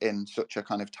it in such a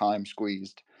kind of time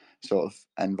squeezed sort of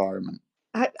environment.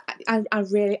 I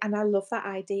really, and I love that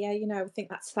idea. You know, I think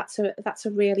that's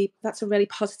a really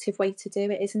positive way to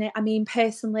do it, isn't it? I mean,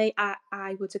 personally,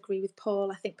 I would agree with Paul.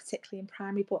 I think particularly in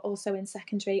primary, but also in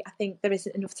secondary, I think there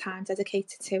isn't enough time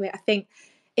dedicated to it. I think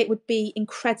it would be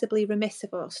incredibly remiss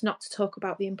of us not to talk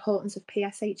about the importance of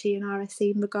PSHE and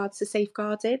RSE in regards to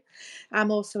safeguarding.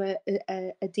 I'm also a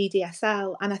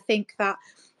DDSL, and I think that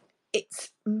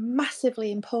it's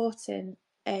massively important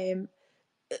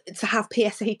to have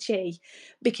PSHE,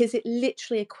 because it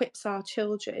literally equips our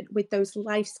children with those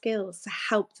life skills to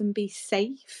help them be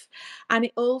safe. And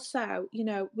it also, you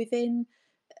know, within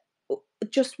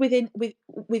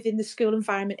the school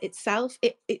environment itself,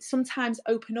 it sometimes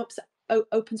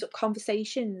opens up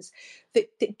conversations that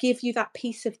give you that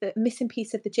piece of the missing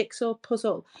piece of the jigsaw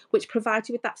puzzle, which provides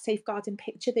you with that safeguarding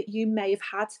picture that you may have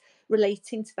had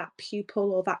relating to that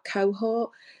pupil or that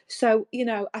cohort. So, you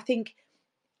know, I think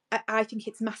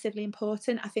it's massively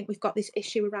important. I think we've got this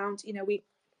issue around, you know,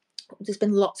 there's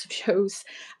been lots of shows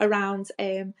around,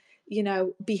 you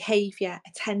know, behaviour,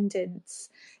 attendance,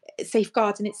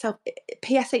 safeguarding itself.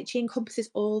 PSHE encompasses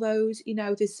all those. You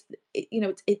know, there's, you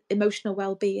know, it's emotional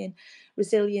well-being,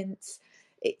 resilience,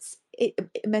 it's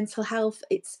mental health.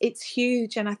 It's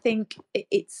huge, and I think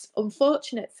it's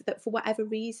unfortunate that for whatever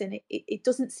reason it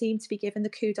doesn't seem to be given the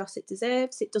kudos it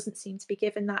deserves. It doesn't seem to be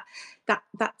given that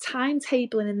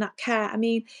timetabling and that care. I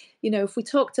mean, you know, if we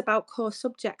talked about core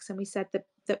subjects and we said that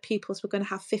pupils were going to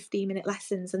have 15-minute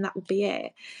lessons and that would be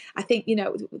it, I think, you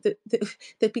know,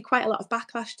 there'd be quite a lot of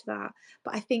backlash to that.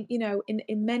 But I think, you know,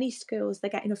 in many schools they're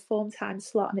getting a form time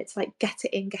slot and it's like, get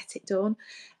it in, get it done,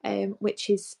 which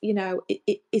is, you know,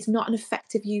 it is not an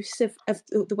effective use of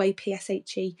the way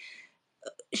PSHE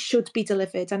should be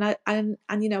delivered. And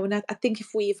you know, and I think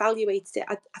if we evaluated it,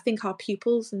 I think our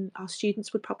pupils and our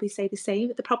students would probably say the same,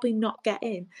 that they're probably not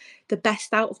getting the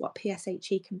best out of what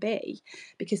PSHE can be,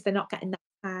 because they're not getting that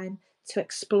time to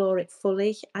explore it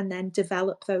fully and then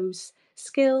develop those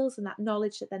skills and that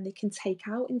knowledge that then they can take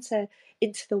out into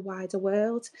the wider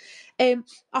world.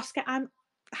 Oscar, I'm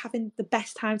having the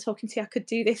best time talking to you. I could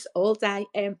do this all day,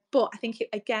 but I think it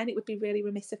would be really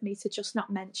remiss of me to just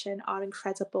not mention our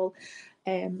incredible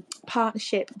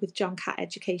partnership with John Catt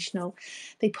Educational.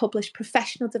 They publish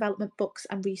professional development books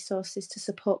and resources to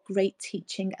support great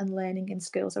teaching and learning in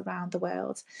schools around the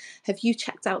world. Have you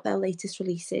checked out their latest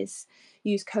releases?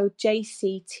 Use code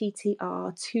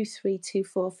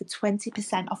JCTTR2324 for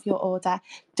 20% off your order.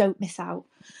 Don't miss out.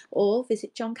 Or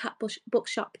visit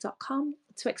johncattbookshop.com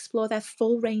to explore their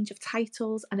full range of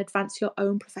titles and advance your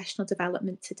own professional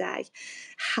development today.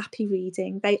 Happy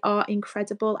reading. They are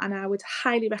incredible, and I would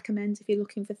highly recommend, if you're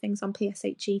looking for things on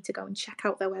PSHE, to go and check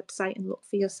out their website and look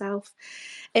for yourself.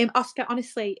 Oscar,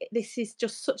 honestly, this is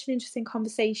just such an interesting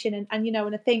conversation, and you know,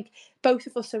 and I think both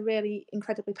of us are really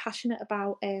incredibly passionate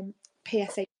about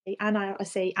PSHE and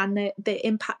IRC and the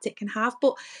impact it can have.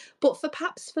 But for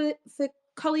perhaps for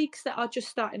colleagues that are just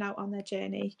starting out on their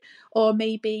journey, or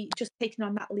maybe just taking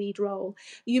on that lead role,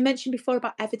 you mentioned before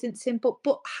about evidencing, but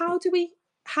how do we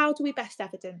best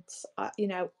evidence you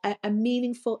know, a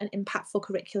meaningful and impactful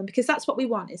curriculum? Because that's what we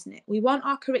want, isn't it? We want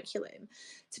our curriculum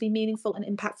to be meaningful and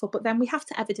impactful, but then we have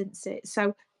to evidence it.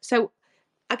 So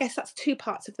I guess that's two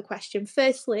parts of the question.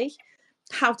 Firstly,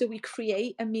 how do we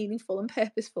create a meaningful and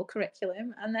purposeful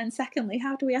curriculum? And then secondly,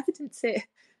 how do we evidence it?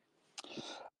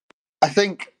 I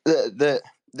think the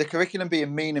curriculum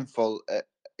being meaningful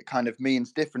kind of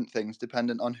means different things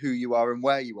dependent on who you are and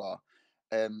where you are.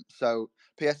 So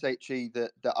PSHE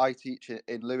that I teach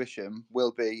in Lewisham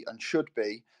will be and should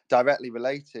be directly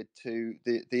related to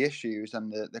the issues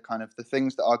and the kind of the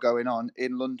things that are going on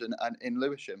in London and in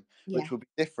Lewisham, which will be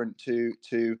different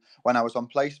to when I was on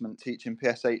placement teaching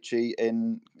PSHE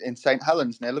in St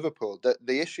Helens near Liverpool.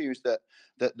 The issues that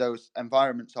those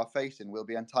environments are facing will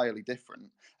be entirely different,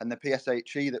 and the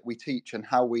PSHE that we teach and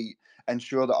how we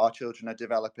ensure that our children are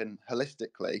developing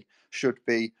holistically should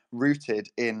be rooted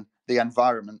in the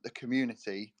environment, the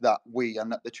community that we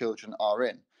and that the children are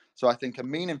in. So I think a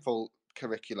meaningful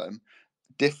curriculum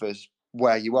differs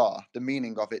where you are. The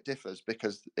meaning of it differs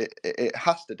because it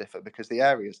has to differ because the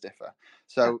areas differ.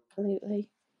 So absolutely.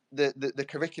 the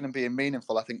curriculum being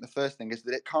meaningful, I think the first thing is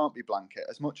that it can't be blanket.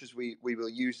 As much as we will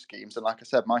use schemes, and like I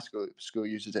said, my school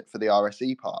uses it for the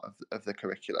RSE part of the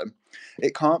curriculum,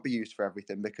 it can't be used for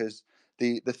everything, because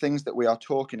the things that we are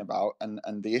talking about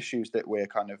and the issues that we're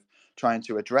kind of trying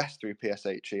to address through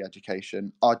PSHE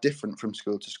education are different from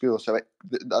school to school. So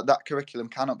that curriculum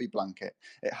cannot be blanket.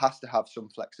 It has to have some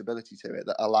flexibility to it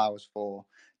that allows for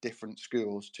different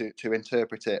schools to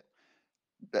interpret it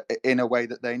in a way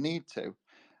that they need to.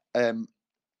 And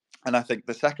I think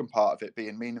the second part of it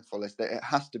being meaningful is that it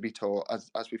has to be taught,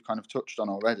 as we've kind of touched on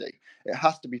already, it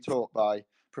has to be taught by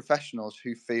professionals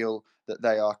who feel that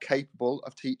they are capable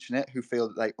of teaching it, who feel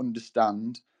that they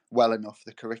understand well enough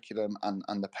the curriculum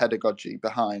and the pedagogy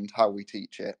behind how we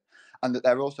teach it, and that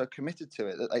they're also committed to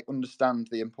it, that they understand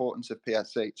the importance of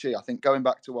PSHE. I think going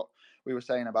back to what we were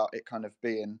saying about it kind of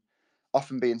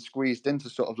often being squeezed into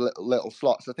sort of little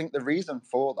slots, I think the reason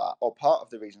for that, or part of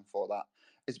the reason for that,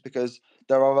 is because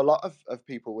there are a lot of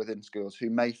people within schools who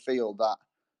may feel that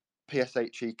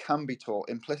PSHE can be taught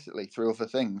implicitly through other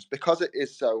things, because it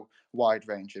is so wide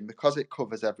ranging, because it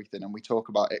covers everything, and we talk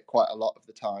about it quite a lot of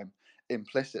the time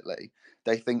implicitly.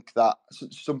 They think that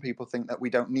some people think that we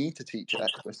don't need to teach it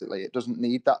explicitly. It doesn't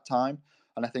need that time.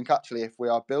 And I think actually, if we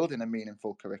are building a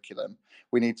meaningful curriculum,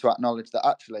 we need to acknowledge that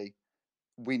actually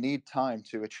we need time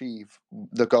to achieve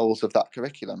the goals of that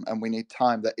curriculum, and we need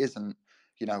time that isn't,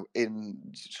 in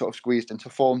sort of squeezed into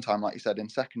form time, like you said, in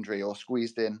secondary, or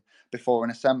squeezed in before an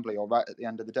assembly, or right at the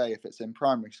end of the day if it's in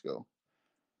primary school.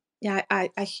 Yeah, I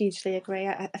hugely agree.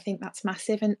 I think that's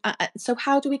massive. And so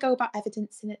how do we go about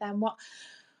evidencing it then? What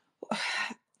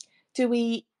do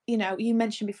we, you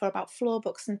mentioned before about floor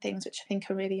books and things, which I think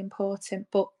are really important,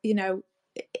 but,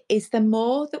 is there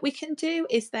more that we can do?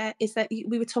 Is there,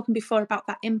 we were talking before about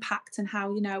that impact and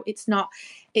how, it's not,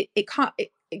 it can't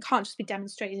just be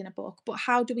demonstrated in a book, but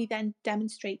how do we then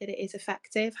demonstrate that it is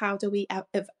effective? How do we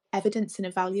evidence and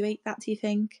evaluate that, do you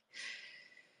think?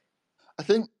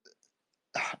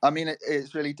 I mean,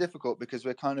 it's really difficult, because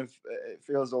we're kind of, it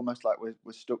feels almost like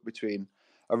we're stuck between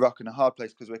a rock and a hard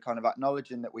place, because we're kind of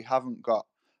acknowledging that we haven't got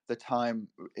the time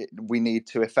we need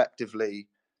to effectively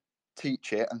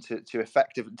teach it, and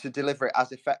to deliver it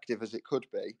as effective as it could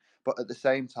be. But at the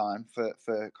same time, for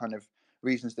kind of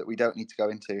reasons that we don't need to go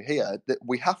into here, that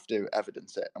we have to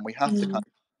evidence it, and we have to kind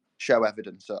of show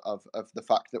evidence of the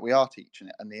fact that we are teaching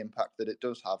it and the impact that it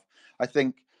does have. I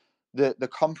think the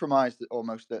compromise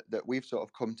that we've sort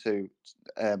of come to,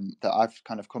 that I've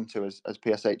kind of come to as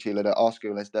PSHE leader at our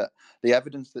school, is that the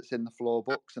evidence that's in the floor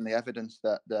books and the evidence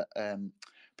that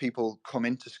people come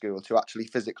into school to actually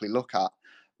physically look at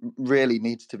really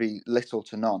needs to be little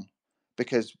to none.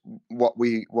 Because what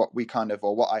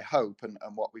I hope and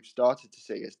what we've started to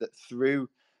see is that through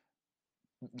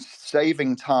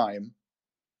saving time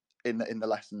in the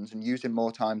lessons and using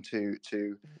more time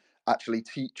to actually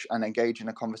teach and engage in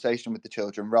a conversation with the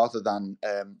children, rather than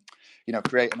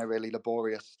creating a really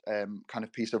laborious kind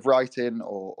of piece of writing,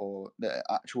 or the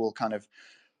actual kind of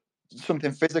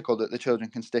something physical that the children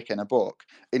can stick in a book.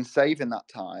 In saving that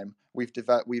time, we've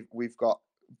got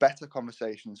better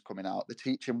conversations coming out. The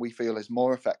teaching, we feel, is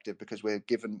more effective because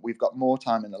we've got more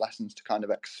time in the lessons to kind of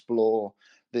explore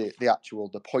the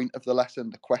point of the lesson,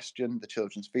 the question, the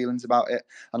children's feelings about it,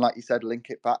 and like you said, link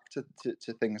it back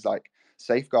to things like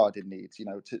safeguarding needs,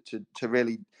 to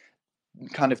really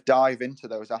kind of dive into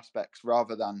those aspects,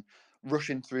 rather than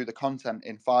rushing through the content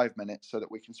in 5 minutes so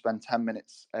that we can spend 10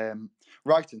 minutes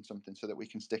writing something so that we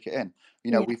can stick it in.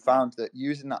 We found that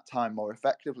using that time more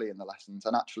effectively in the lessons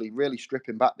and actually really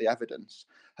stripping back the evidence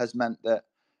has meant that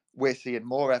we're seeing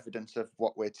more evidence of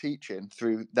what we're teaching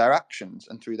through their actions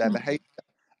and through their behaviour,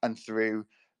 and through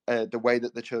the way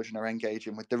that the children are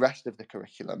engaging with the rest of the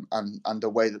curriculum, and the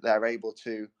way that they're able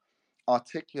to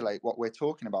articulate what we're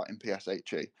talking about in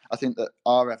PSHE. I think that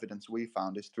our evidence we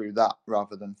found is through that,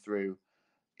 rather than through,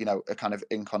 a kind of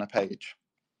ink on a page.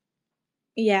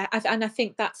 Yeah, and I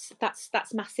think that's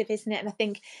massive, isn't it? And I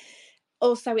think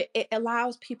also it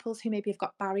allows pupils who maybe have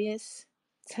got barriers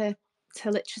to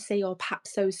literacy, or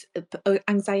perhaps those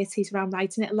anxieties around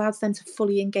writing, it allows them to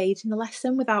fully engage in the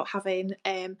lesson without having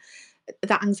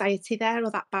that anxiety there, or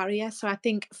that barrier. So I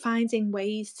think finding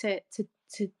ways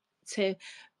to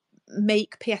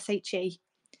make PSHE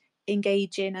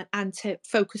engaging and to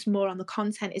focus more on the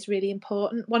content is really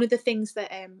important. One of the things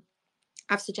that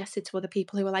I've suggested to other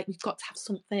people who are like, we've got to have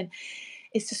something,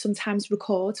 is to sometimes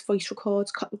voice record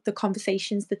the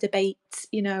conversations, the debates,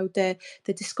 the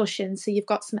discussions, so you've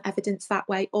got some evidence that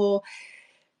way. Or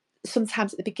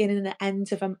sometimes at the beginning and the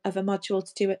end of a module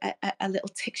to do a little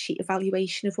tick sheet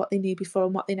evaluation of what they knew before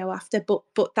and what they know after,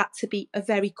 but that to be a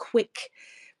very quick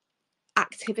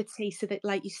activity, so that,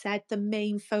 like you said, the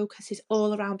main focus is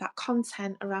all around that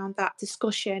content, around that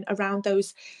discussion, around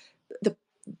those, the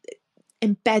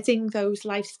embedding those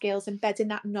life skills, embedding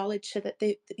that knowledge, so that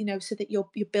they, so that you're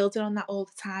building on that all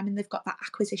the time, and they've got that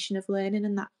acquisition of learning,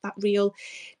 and that real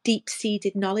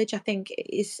deep-seated knowledge, I think,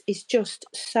 is just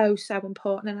so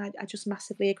important. And I just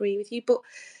massively agree with you. But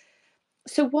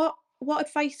so what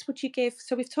advice would you give?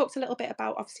 So we've talked a little bit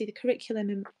about, obviously, the curriculum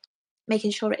and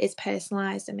making sure it is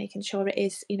personalised, and making sure it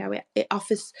is, it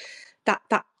offers that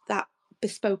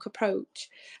bespoke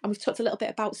approach. And we've talked a little bit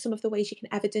about some of the ways you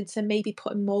can evidence, and maybe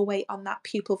putting more weight on that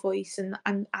pupil voice and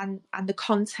the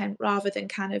content, rather than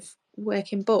kind of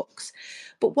working books.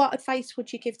 But what advice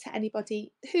would you give to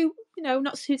anybody who,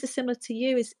 not too dissimilar to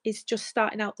you, is just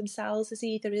starting out themselves, as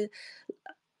either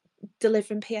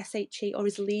delivering PSHE or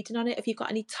is leading on it? Have you got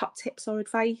any top tips or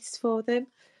advice for them?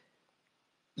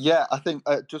 Yeah, I think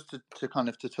just to kind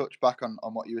of to touch back on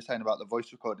what you were saying about the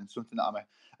voice recording, something that I'm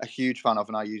a huge fan of,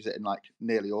 and I use it in like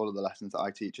nearly all of the lessons that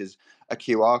I teach, is a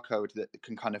QR code that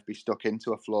can kind of be stuck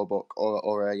into a floor book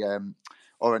or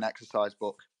an exercise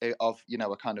book of,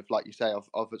 a kind of, like you say,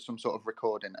 of some sort of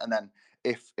recording. And then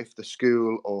if the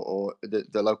school or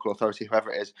the local authority,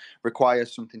 whoever it is,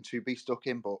 requires something to be stuck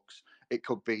in books, it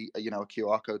could be a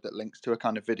QR code that links to a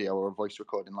kind of video or a voice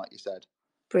recording, like you said.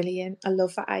 Brilliant. I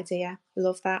love that idea. I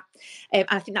love that.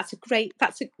 I think that's a great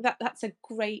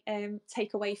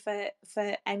takeaway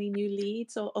for any new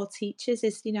leads or teachers,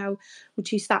 is,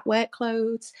 reduce that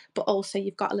workload, but also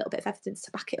you've got a little bit of evidence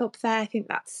to back it up there. I think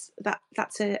that's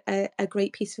a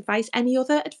great piece of advice. Any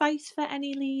other advice for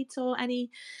any leads, or any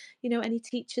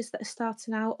teachers that are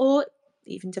starting out, or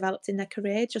even developed in their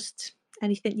career? Just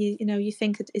anything you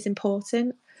think is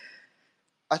important?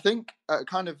 I think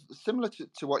kind of similar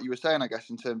to what you were saying, I guess,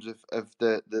 in terms of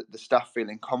the staff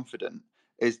feeling confident,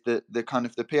 is the kind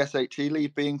of the PSHE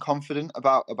lead being confident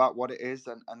about what it is,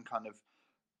 and kind of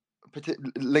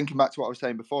linking back to what I was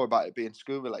saying before about it being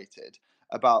school related,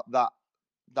 about that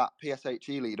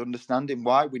PSHE lead understanding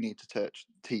why we need to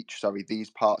teach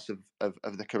these parts of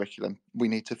the curriculum. We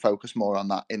need to focus more on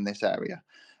that in this area.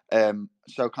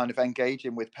 So kind of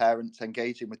engaging with parents,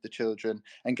 engaging with the children,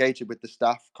 engaging with the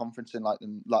staff, conferencing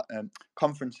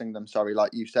them, like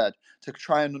you said, to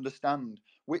try and understand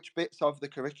which bits of the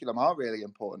curriculum are really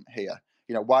important here.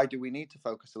 Why do we need to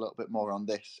focus a little bit more on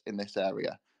this in this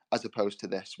area, as opposed to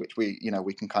this, which we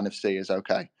can kind of see as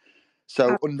okay.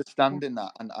 So understanding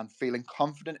that and feeling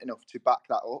confident enough to back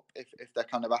that up if they're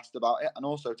kind of asked about it, and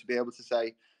also to be able to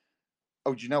say,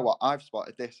 oh, do you know what? I've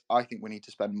spotted this. I think we need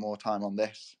to spend more time on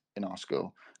this in our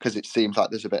school, because it seems like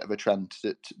there's a bit of a trend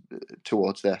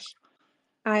towards this.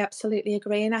 I absolutely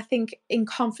agree. And I think in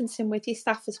conferencing with your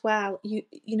staff as well,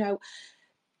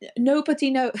 nobody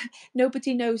knows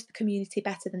the community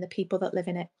better than the people that live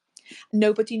in it.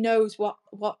 Nobody knows what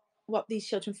these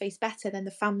children face better than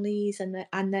the families and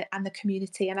the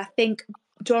community. And I think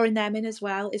drawing them in as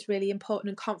well is really important,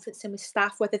 and conferencing with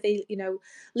staff, whether they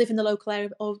live in the local area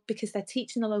or because they're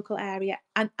teaching the local area,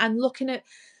 and looking at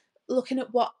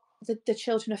what the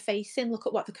children are facing, look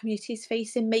at what the community is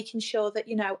facing, making sure that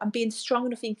and being strong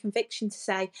enough in conviction to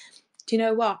say, do you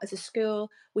know what, as a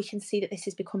school we can see that this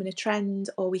is becoming a trend,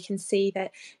 or we can see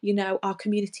that our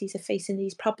communities are facing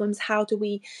these problems. How do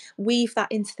we weave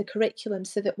that into the curriculum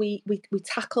so that we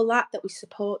tackle that we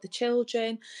support the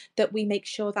children, that we make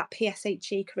sure that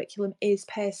PSHE curriculum is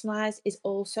personalised, is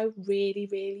also really,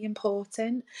 really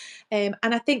important. And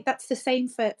I think that's the same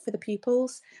for the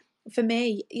pupils. For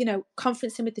me,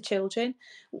 conferencing with the children,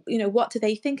 what do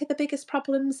they think are the biggest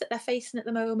problems that they're facing at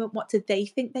the moment? What do they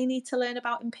think they need to learn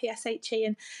about in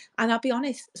PSHE? And I'll be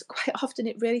honest, quite often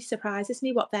it really surprises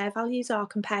me what their values are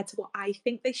compared to what I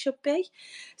think they should be.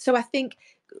 So I think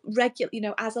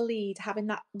as a lead, having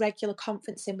that regular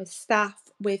conferencing with staff,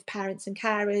 with parents and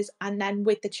carers, and then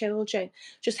with the children,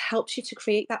 just helps you to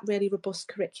create that really robust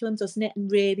curriculum, doesn't it?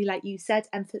 And really, like you said,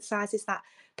 emphasises that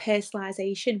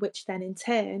personalisation, which then in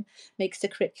turn makes the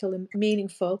curriculum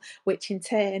meaningful, which in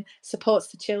turn supports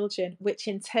the children, which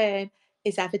in turn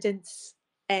is evidence.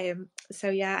 So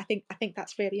yeah, I think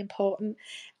that's really important.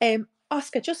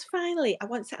 Oscar, just finally, I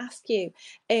want to ask you,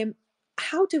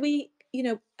 how do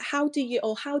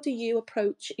you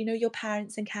approach your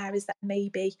parents and carers that may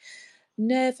be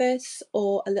nervous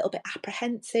or a little bit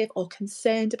apprehensive or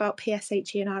concerned about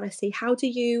PSHE and RSE? How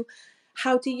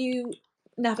do you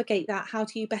navigate that? How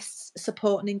do you best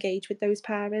support and engage with those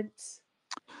parents?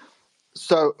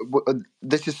 So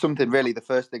this is something, really, the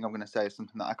first thing I'm going to say is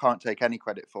something that I can't take any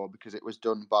credit for, because it was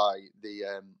done by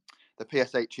the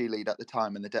PSHE lead at the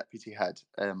time and the deputy head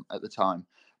at the time.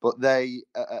 But they,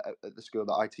 at the school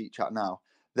that I teach at now,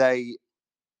 they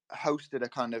hosted a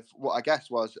kind of what I guess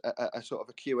was a sort of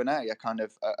a Q&A, a kind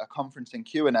of a conferencing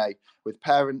Q&A with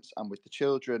parents and with the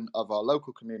children of our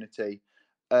local community.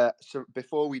 So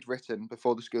before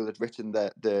the school had written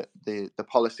the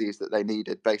policies that they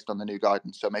needed based on the new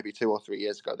guidance, so maybe 2 or 3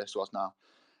 years ago this was now,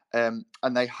 and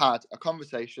they had a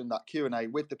conversation, that Q&A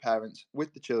with the parents,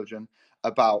 with the children,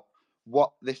 about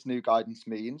what this new guidance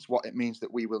means, what it means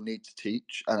that we will need to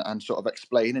teach, and sort of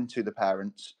explaining to the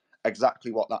parents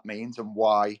exactly what that means and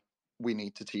why we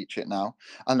need to teach it now,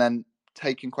 and then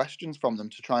taking questions from them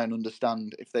to try and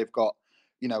understand if they've got,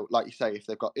 like you say, if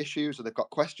they've got issues or they've got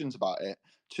questions about it,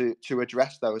 to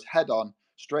address those head on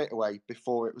straight away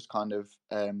before it was kind of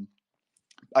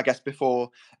I guess before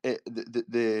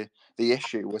the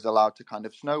issue was allowed to kind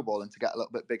of snowball and to get a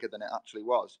little bit bigger than it actually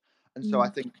was. And so I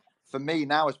think for me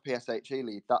now as PSHE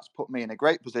lead, that's put me in a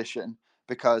great position,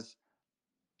 because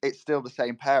it's still the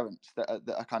same parents that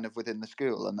are kind of within the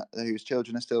school and whose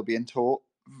children are still being taught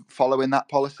following that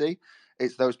policy.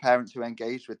 It's those parents who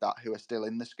engaged with that who are still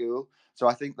in the school. So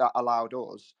I think that allowed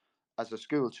us as a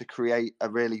school to create a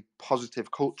really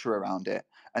positive culture around it.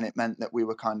 And it meant that we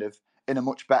were kind of in a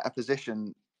much better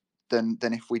position than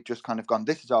if we'd just kind of gone,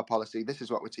 this is our policy, this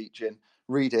is what we're teaching,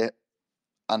 read it,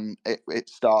 and it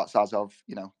starts as of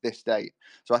this date.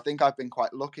 So I think I've been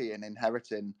quite lucky in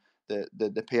inheriting the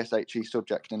PSHE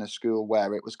subject in a school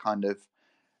where it was kind of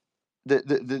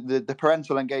the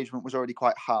parental engagement was already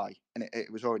quite high, and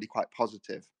it was already quite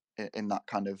positive in that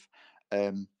kind of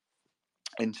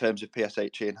in terms of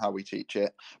PSHE and how we teach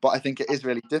it. But I think it is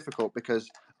really difficult, because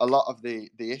a lot of the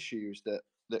issues that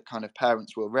kind of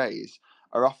parents will raise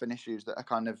are often issues that are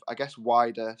kind of, I guess,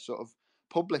 wider sort of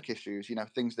public issues,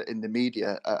 things that in the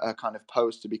media are kind of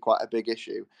posed to be quite a big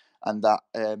issue, and that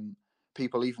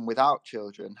people even without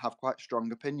children have quite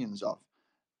strong opinions of.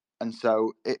 And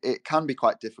so it can be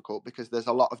quite difficult, because there's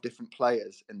a lot of different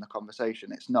players in the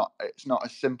conversation. It's not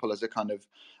as simple as a kind of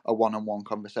a one-on-one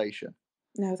conversation.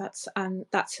 No, that's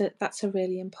a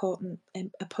really important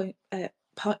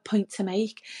point to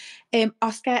make.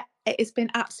 Oscar, it's been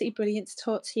absolutely brilliant to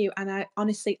talk to you, and I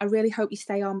really hope you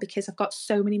stay on, because I've got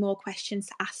so many more questions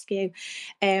to ask you.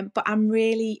 But I'm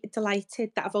really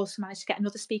delighted that I've also managed to get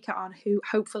another speaker on who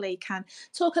hopefully can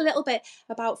talk a little bit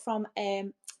about from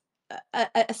a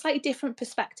slightly different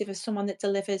perspective as someone that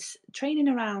delivers training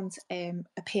around a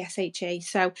PSHE.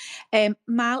 So,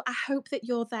 Mal, I hope that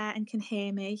you're there and can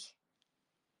hear me.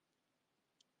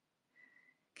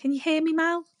 Can you hear me,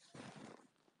 Mal?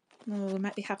 Oh, we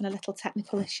might be having a little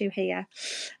technical issue here.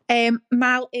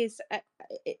 Mal is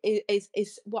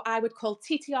what I would call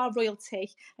TTR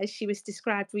royalty, as she was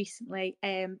described recently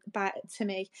to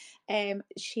me.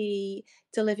 She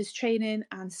delivers training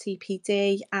and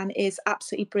CPD and is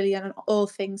absolutely brilliant on all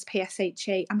things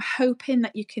PSHE. I'm hoping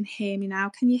that you can hear me now.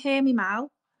 Can you hear me,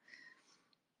 Mal?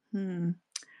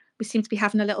 We seem to be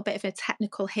having a little bit of a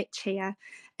technical hitch here.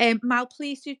 Mal,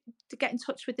 please do get in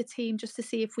touch with the team just to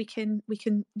see if we can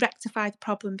rectify the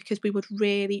problem, because we would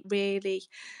really, really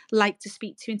like to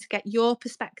speak to you and to get your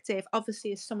perspective,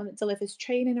 obviously as someone that delivers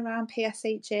training around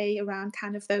PSHE, around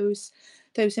kind of those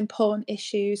important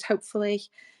issues. Hopefully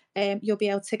you'll be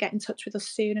able to get in touch with us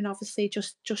soon, and obviously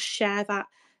just share that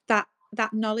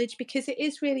knowledge, because it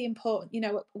is really important.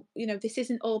 This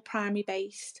isn't all primary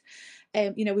based.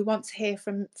 We want to hear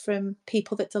from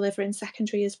people that deliver in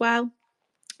secondary as well.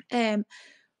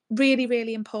 Really,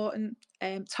 really important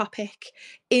topic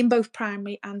in both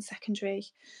primary and secondary.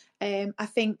 I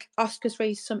think Oscar's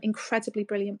raised some incredibly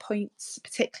brilliant points,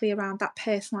 particularly around that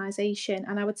personalisation.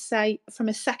 And I would say from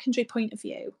a secondary point of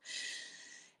view,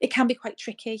 it can be quite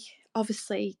tricky.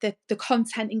 Obviously, the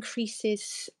content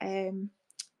increases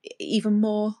even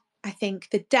more. I think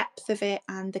the depth of it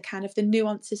and the kind of the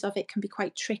nuances of it can be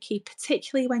quite tricky,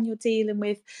 particularly when you're dealing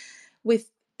with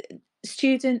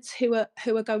students who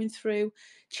are going through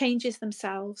changes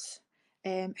themselves,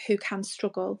 who can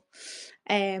struggle.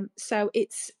 So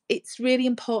it's really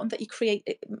important that you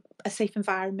create a safe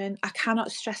environment. I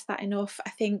cannot stress that enough.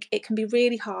 I think it can be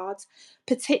really hard,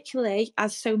 particularly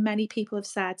as so many people have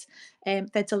said,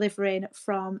 they're delivering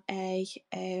from a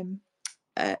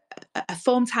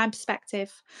form time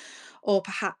perspective, or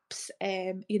perhaps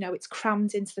it's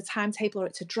crammed into the timetable, or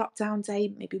it's a drop down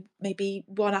day, maybe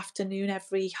one afternoon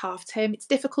every half term. It's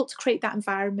difficult to create that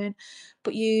environment,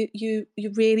 but you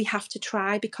really have to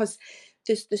try, because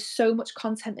there's so much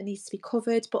content that needs to be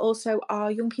covered, but also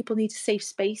our young people need a safe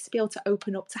space to be able to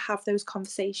open up to have those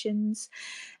conversations.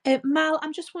 Mal,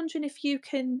 I'm just wondering if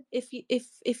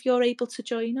you're able to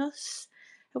join us.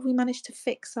 Have we managed to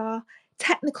fix our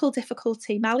technical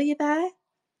difficulty? Mal, are you there?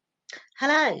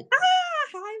 Hello.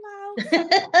 Hi, well.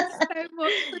 Thank you so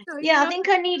much for joining Yeah, I us. think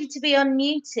I needed to be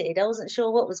unmuted. I wasn't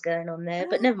sure what was going on there,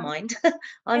 but never mind.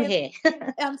 I'm here.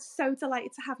 I'm so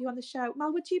delighted to have you on the show.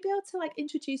 Mal, would you be able to like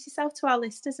introduce yourself to our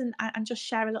listeners and just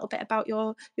share a little bit about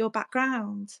your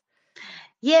background?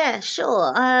 Yeah,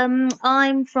 sure.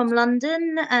 I'm from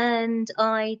London and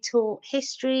I taught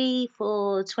history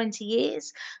for 20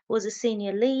 years, was a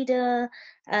senior leader,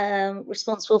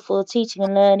 responsible for teaching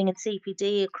and learning and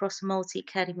CPD across a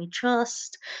multi-academy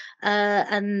trust,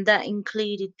 and that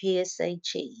included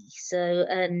PSHE. So,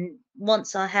 and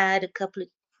once I had a couple of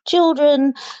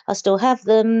children, I still have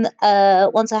them.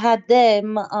 Once I had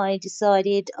them, I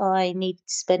decided I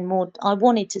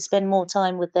wanted to spend more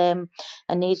time with them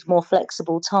and needed more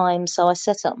flexible time. So I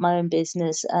set up my own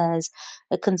business as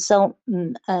a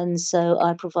consultant. And so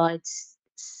I provide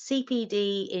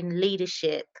CPD in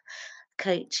leadership,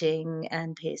 coaching,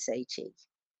 and PSHE.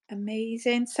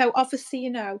 Amazing. So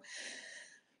obviously,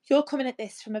 you're coming at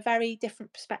this from a very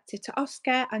different perspective to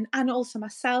Oscar and also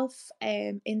myself,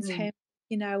 in terms,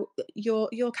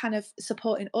 you're kind of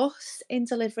supporting us in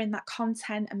delivering that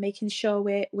content and making sure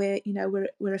we're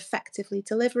effectively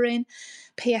delivering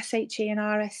PSHE and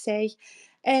RSE.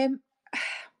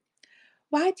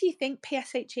 Why do you think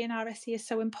PSHE and RSE is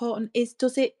so important?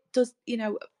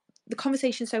 The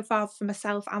conversation so far for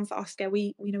myself and for Oscar,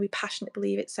 we passionately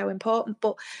believe it's so important.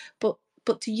 But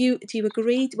do you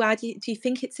agree? Why do you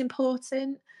think it's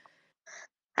important?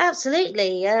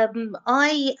 Absolutely.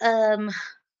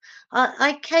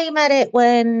 I came at it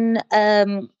when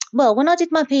when I did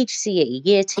my PhD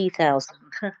year 2000.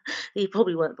 You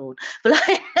probably weren't born, but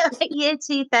year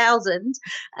 2000,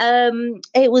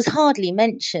 it was hardly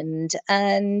mentioned.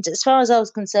 And as far as I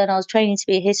was concerned, I was training to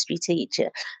be a history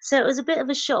teacher, so it was a bit of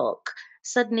a shock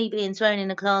suddenly being thrown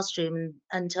in a classroom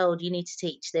and told you need to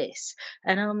teach this.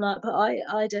 And I'm like, but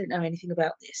I don't know anything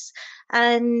about this.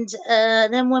 And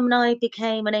then when I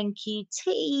became an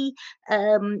NQT,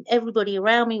 everybody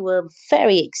around me were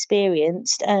very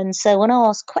experienced, and so when I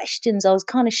asked questions, I was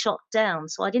kind of shot down.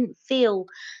 So I didn't feel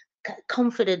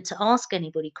confident to ask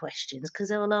anybody questions because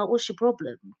they were like, "What's your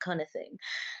problem?" kind of thing,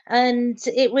 and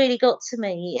it really got to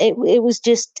me. It was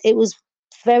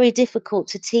very difficult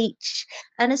to teach,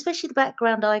 and especially the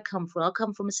background I come from. I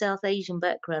come from a South Asian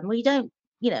background where you don't.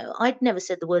 I'd never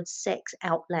said the word sex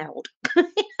out loud.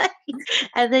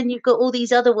 And then you've got all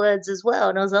these other words as well.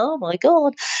 And I was like, oh my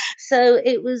God. So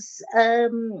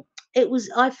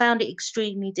I found it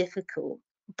extremely difficult.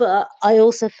 But I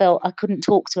also felt I couldn't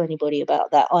talk to anybody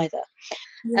about that either.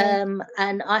 Yeah.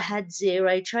 And I had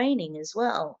zero training as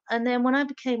well. And then when I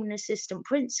became an assistant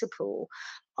principal,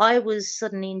 I was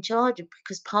suddenly in charge of,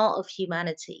 because part of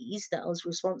humanities that I was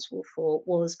responsible for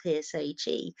was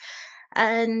PSHE.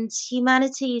 And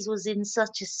humanities was in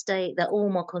such a state that all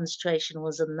my concentration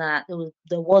was on that.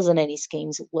 There wasn't any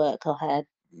schemes of work. I had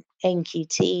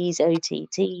NQTs,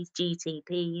 OTTs,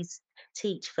 GTPs,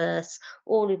 Teach First,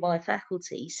 all in my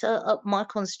faculty. So my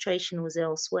concentration was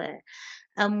elsewhere.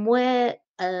 And where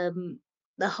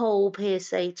the whole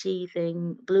PSHE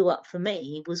thing blew up for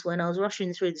me was when I was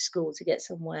rushing through the school to get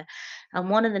somewhere,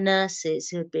 and one of the nurses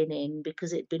who had been in,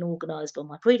 because it'd been organised by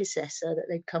my predecessor that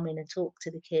they'd come in and talk to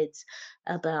the kids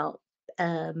about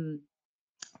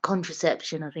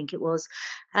contraception, I think it was,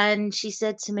 and she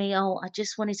said to me, "Oh, I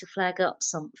just wanted to flag up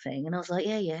something," and I was like,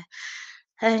 "Yeah, yeah,"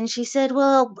 and she said,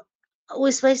 "Well,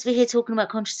 we're supposed to be here talking about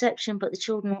contraception, but the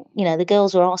children, the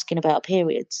girls were asking about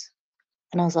periods."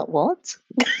 And I was like, what?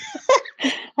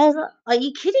 I was like, are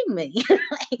you kidding me?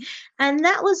 And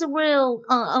that was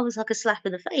I was like a slap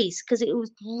in the face, because it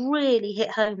was really hit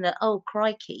home that, oh,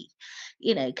 crikey,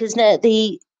 because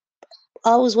I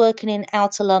was working in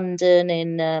outer London,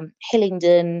 in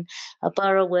Hillingdon, a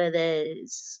borough where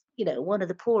there's, one of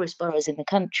the poorest boroughs in the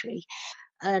country.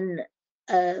 And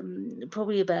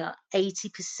probably about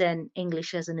 80%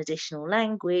 English as an additional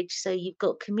language. So you've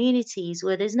got communities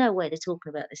where there's no way they're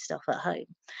talking about this stuff at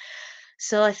home.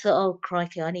 So I thought, oh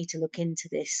crikey, I need to look into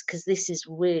this, because this is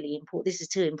really important. This is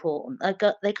too important.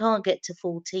 They can't get to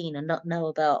 14 and not know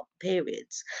about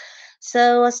periods.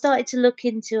 So I started to look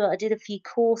into it. I did a few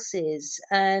courses,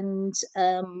 and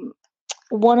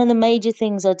one of the major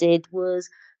things I did was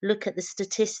look at the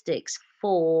statistics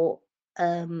for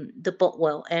the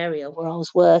Botwell area where I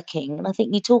was working. And I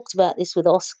think you talked about this with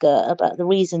Oscar, about the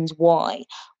reasons why.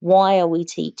 Why are we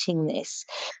teaching this?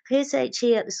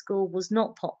 PSHE at the school was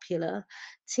not popular.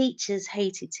 Teachers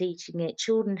hated teaching it.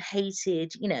 Children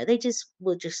hated, they just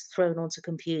were just thrown onto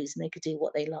computers and they could do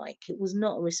what they like. It was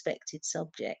not a respected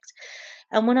subject.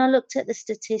 And when I looked at the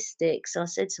statistics, I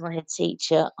said to my head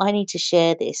teacher, I need to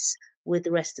share this with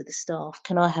the rest of the staff.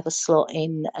 Can I have a slot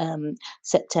in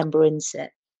September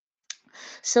inset?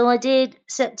 So I did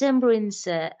September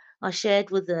inset. I shared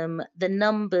with them the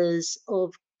numbers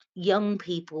of young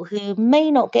people who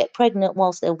may not get pregnant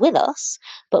whilst they're with us,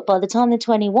 but by the time they're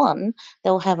 21,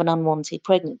 they'll have an unwanted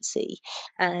pregnancy.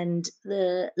 And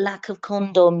the lack of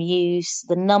condom use,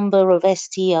 the number of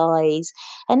STIs,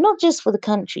 and not just for the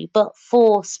country, but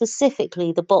for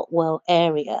specifically the Botwell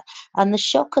area. And the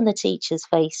shock on the teachers'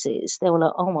 faces, they were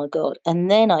like, oh my God. And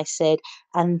then I said,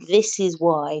 and this is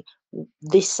why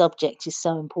this subject is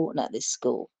so important at this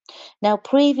school. Now,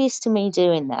 previous to me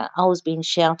doing that, I was being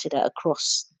shouted at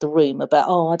across the room about,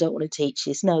 oh, I don't want to teach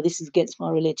this. No, this is against my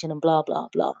religion and blah, blah,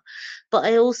 blah. But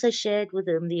I also shared with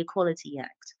them the Equality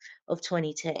Act of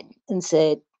 2010 and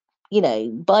said, you know,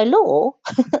 by law,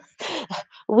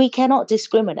 we cannot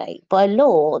discriminate. By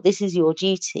law, this is your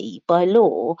duty. By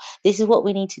law, this is what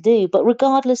we need to do. But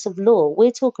regardless of law,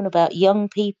 we're talking about young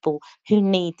people who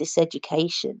need this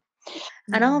education.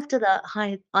 And after that,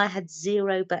 I had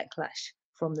zero backlash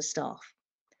from the staff.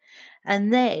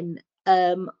 And then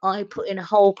I put in a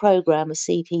whole program of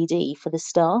CPD for the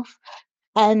staff.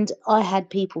 And I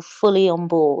had people fully on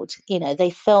board. You know,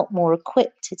 they felt more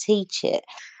equipped to teach it.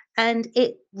 And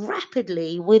it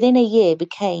rapidly, within a year,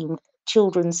 became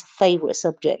children's favourite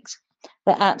subject.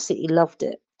 They absolutely loved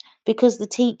it because the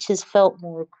teachers felt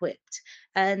more equipped.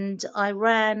 And I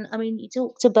mean, you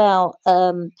talked about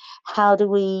how do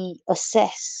we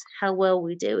assess how well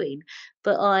we're doing.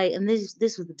 But and this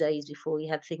was the days before you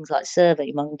had things like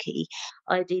Survey Monkey.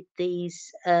 I did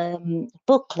these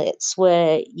booklets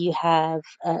where you have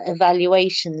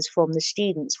evaluations from the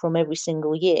students from every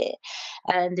single year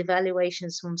and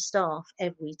evaluations from staff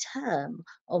every term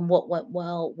on what went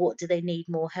well, what do they need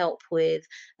more help with,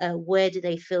 where do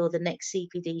they feel the next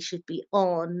CPD should be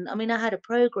on. I mean, I had a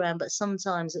program, but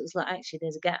sometimes it was like, actually,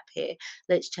 there's a gap here.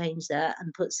 Let's change that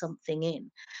and put something in.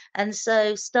 And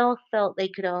so staff felt they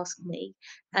could ask me,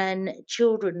 and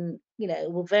children, you know,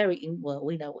 were very, well,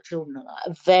 we know what children are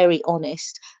like, very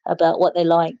honest about what they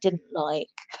liked, didn't like.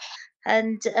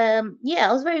 And yeah,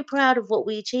 I was very proud of what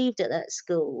we achieved at that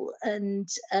school. And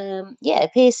yeah,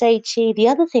 PSHE, the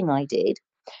other thing I did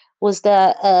was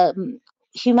that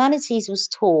humanities was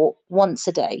taught once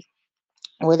a day,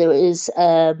 whether it was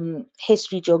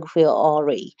history, geography, or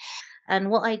RE. And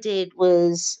what I did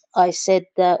was I said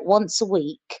that once a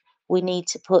week we need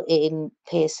to put in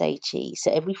PSHE.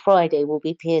 So every Friday will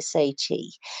be PSHE.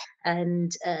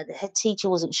 And the head teacher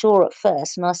wasn't sure at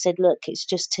first. And I said, look, it's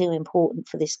just too important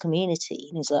for this community.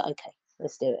 And he's like, okay,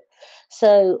 let's do it.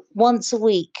 So once a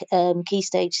week, Key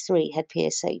Stage 3 had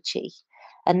PSHE.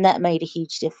 And that made a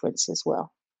huge difference as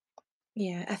well.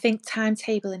 Yeah, I think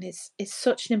timetabling is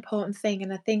such an important thing,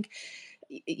 and I think,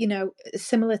 you know,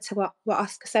 similar to what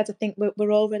Oscar said, I think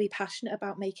we're all really passionate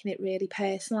about making it really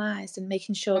personalised and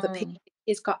making sure that people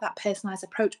has got that personalised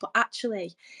approach. But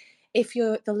actually, if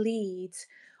you're the lead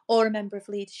or a member of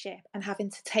leadership and having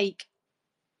to take,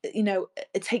 you know,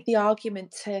 take the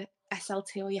argument to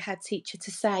SLT or your head teacher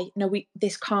to say, no,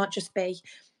 this can't just be,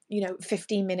 you know,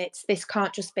 15 minutes. This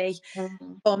can't just be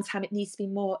form time. It needs to be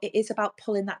more. It is about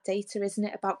pulling that data, isn't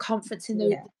it? About conferencing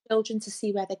the children to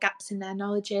see where the gaps in their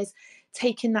knowledge is,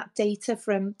 taking that data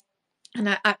from,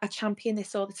 and I champion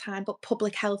this all the time, but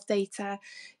public health data,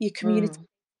 your community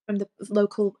from the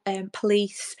local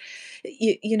police,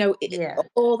 you know,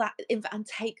 all that, and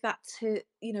take that to,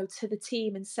 you know, to the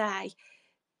team and say,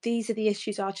 these are the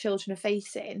issues our children are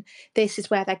facing. This is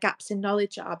where their gaps in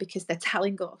knowledge are because they're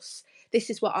telling us. This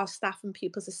is what our staff and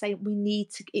pupils are saying.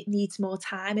 It needs more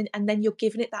time. And then you're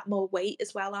giving it that more weight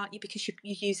as well, aren't you? Because you're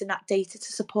using that data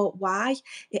to support why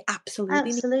it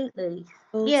absolutely Absolutely.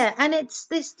 needs. Yeah, and it's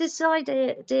this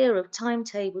idea of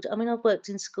timetable. I mean, I've worked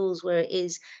in schools where it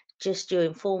is just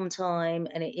during form time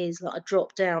and it is like a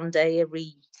drop down day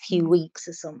every few weeks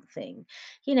or something.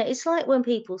 You know, it's like when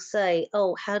people say,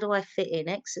 oh, how do I fit in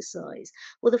exercise?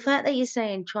 Well, the fact that you're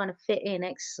saying trying to fit in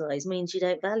exercise means you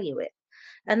don't value it.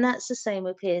 And that's the same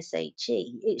with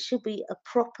PSHE. It should be a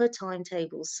proper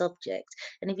timetable subject.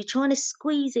 And if you're trying to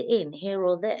squeeze it in here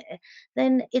or there,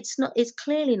 then it's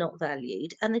clearly not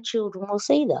valued, and the children will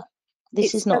see that.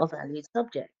 This is not a valued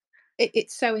subject.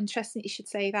 It's so interesting that you should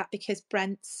say that, because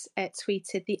Brent's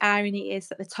tweeted, the irony is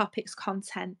that the topic's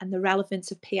content and the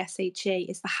relevance of PSHE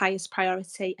is the highest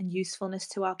priority and usefulness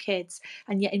to our kids,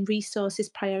 and yet in resources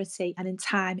priority and in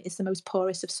time is the most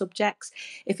poorest of subjects.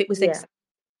 If it was exactly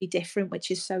different,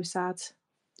 which is so sad.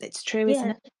 It's true,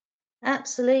 isn't it?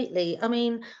 Absolutely. I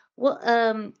mean, what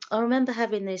I remember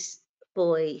having this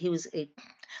boy.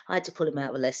 I had to pull him out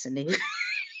of a lesson.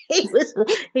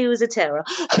 he was a terror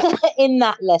in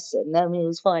that lesson. I mean, it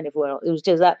was fine everywhere else. It was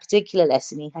just that particular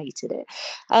lesson he hated it.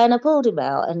 And I pulled him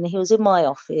out, and he was in my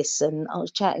office, and I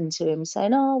was chatting to him,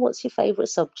 saying, "Oh, what's your favourite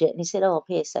subject?" And he said, "Oh,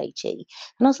 PSHE."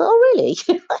 And I was like, "Oh, really?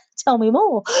 Tell me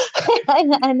more."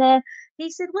 and he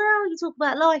said, "Well, you talk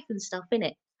about life and stuff,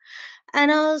 innit?"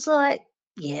 And I was like,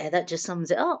 "Yeah, that just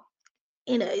sums it up."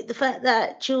 The fact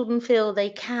that children feel they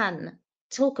can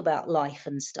talk about life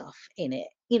and stuff in it,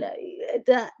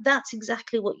 that's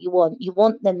exactly what you want. You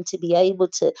want them to be able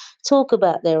to talk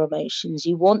about their emotions.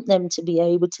 You want them to be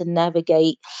able to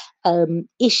navigate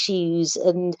issues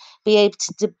and be able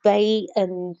to debate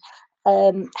and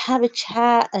have a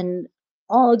chat and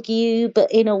argue, but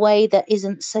in a way that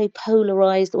isn't so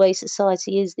polarized the way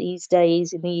society is these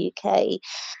days in the UK.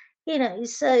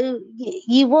 So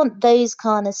you want those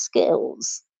kind of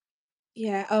skills.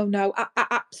 Yeah. Oh no,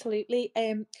 absolutely.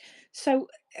 So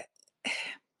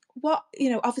what,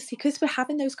 obviously, because we're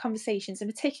having those conversations,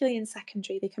 and particularly in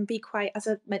secondary, they can be quite, as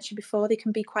I mentioned before, they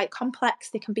can be quite complex.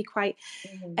 They can be quite,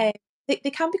 Mm,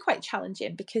 they can be quite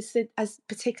challenging because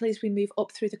particularly as we move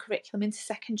up through the curriculum into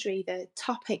secondary, the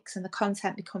topics and the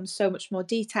content becomes so much more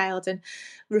detailed and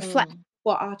reflect mm.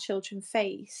 what our children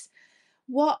face.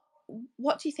 What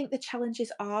what do you think the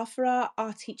challenges are for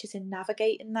our teachers in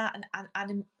navigating that,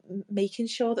 and in making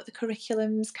sure that the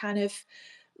curriculum's kind of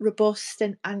robust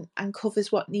and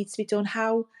covers what needs to be done?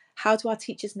 How do our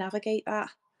teachers navigate that?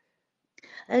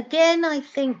 Again, I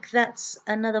think that's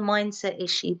another mindset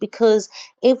issue because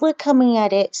if we're coming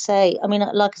at it, say, I mean,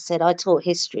 like I said, I taught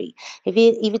history. If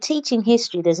you're teaching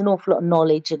history, there's an awful lot of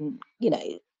knowledge and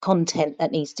content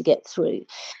that needs to get through.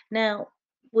 Now,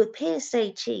 with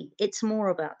PSHE, it's more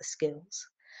about the skills.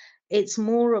 It's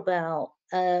more about,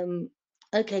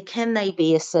 okay, can they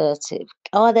be assertive?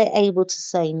 Are they able to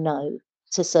say no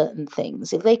to certain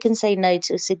things? If they can say no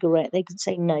to a cigarette, they can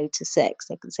say no to sex,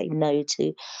 they can say no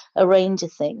to a range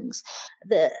of things.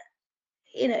 The,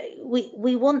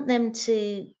 we want them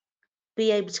to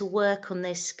be able to work on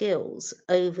their skills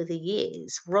over the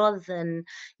years rather than,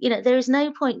 there is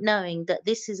no point knowing that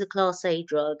this is a class A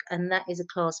drug and that is a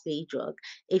class B drug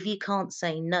if you can't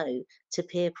say no to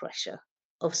peer pressure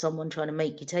of someone trying to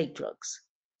make you take drugs.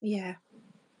 Yeah,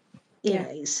 yeah,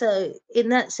 So in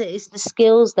that sense, it's the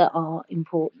skills that are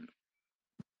important.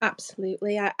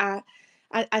 absolutely.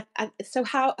 So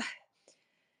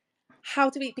how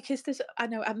do we, because I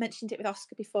know I mentioned it with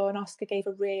Oscar before, and Oscar gave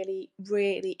a really,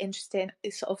 really interesting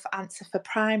sort of answer for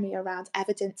primary around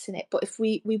evidence in it. But if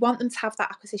we want them to have that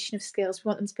acquisition of skills, we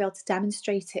want them to be able to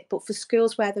demonstrate it. But for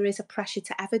schools where there is a pressure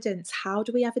to evidence, how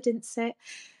do we evidence it?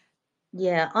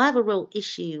 Yeah, I have a real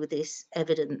issue with this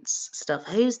evidence stuff.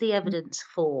 Who's the evidence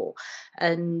for?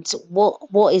 And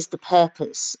what is the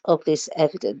purpose of this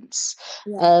evidence?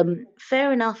 Yeah,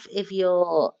 Fair enough if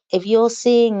you're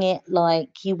seeing it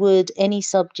like you would any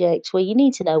subject where you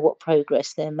need to know what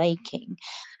progress they're making.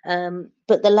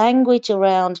 But the language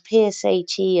around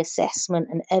PSHE assessment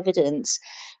and evidence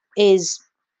is,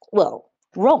 well,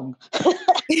 wrong,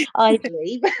 I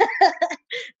believe,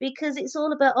 because it's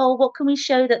all about, oh, what can we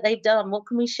show that they've done? What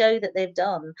can we show that they've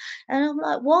done? And I'm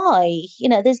like, why?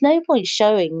 There's no point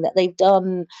showing that they've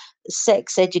done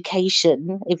sex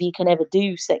education, if you can ever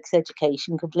do sex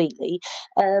education completely,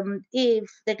 if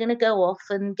they're going to go off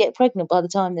and get pregnant by the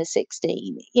time they're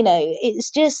 16. It's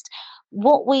just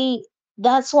what we,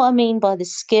 that's what I mean by the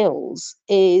skills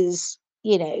is,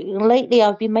 lately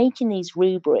I've been making these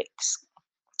rubrics,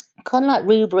 kind of like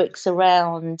rubrics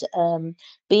around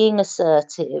being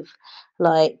assertive,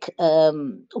 like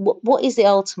what is the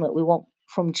ultimate we want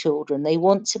from children? They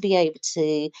want to be able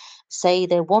to say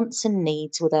their wants and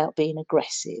needs without being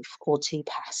aggressive or too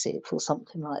passive or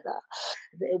something like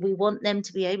that. We want them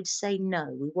to be able to say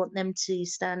no. We want them to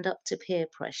stand up to peer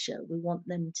pressure. We want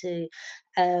them to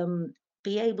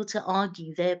be able to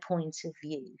argue their point of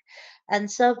view.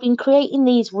 And so I've been creating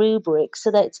these rubrics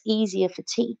so that it's easier for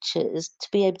teachers to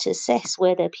be able to assess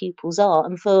where their pupils are,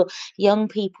 and for young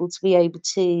people to be able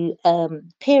to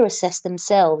peer assess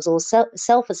themselves or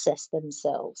self-assess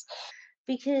themselves.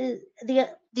 Because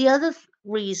the other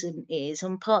reason is,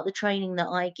 and part of the training that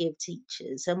I give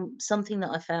teachers, and something that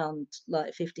I found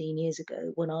like 15 years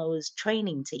ago when I was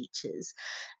training teachers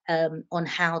on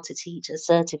how to teach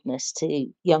assertiveness to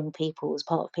young people as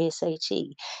part of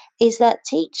PSHE, is that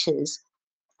teachers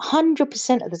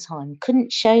 100% of the time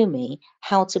couldn't show me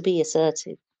how to be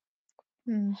assertive.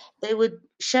 mm, They would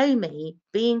show me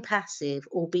being passive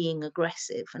or being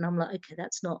aggressive. And I'm like, okay,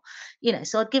 that's not,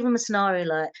 so I'd give them a scenario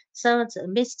like so and so,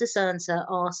 Mr. So and so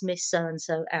asked Miss So and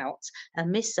so out, and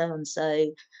Miss So and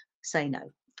so say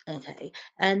no. Okay.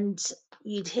 And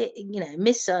you'd hit,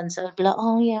 Miss So and so would be like,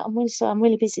 oh yeah, I'm really sorry, I'm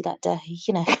really busy that day.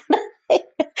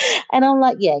 And I'm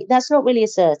like, yeah, that's not really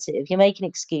assertive. You're making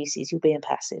excuses, you're being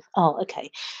passive. Oh,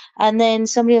 okay. And then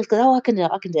somebody else goes, oh, I can do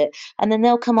it, I can do it. And then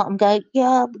they'll come up and go,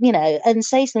 yeah, and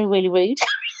say something really rude.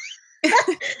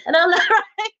 And I'm like,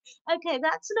 right, okay,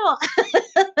 that's not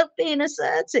being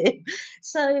assertive.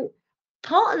 So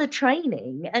part of the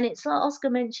training, and it's like Oscar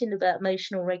mentioned about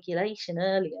emotional regulation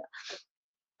earlier,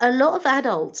 a lot of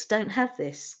adults don't have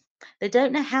this. They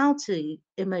don't know how to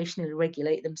emotionally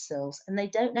regulate themselves and they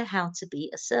don't know how to be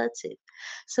assertive.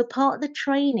 So, part of the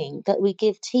training that we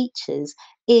give teachers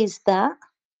is that,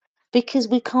 because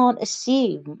we can't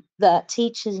assume that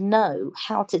teachers know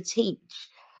how to teach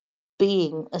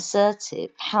being assertive,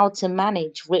 how to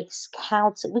manage risk,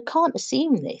 we can't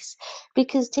assume this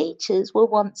because teachers were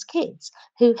once kids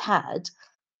who had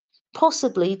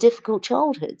possibly difficult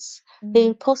childhoods,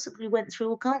 who possibly went through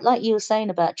all kind, like you were saying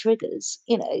about triggers,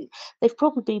 they've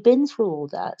probably been through all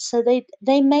that. So they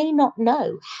may not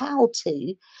know how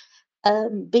to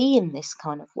be in this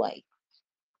kind of way.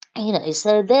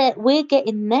 So we're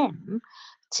getting them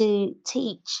to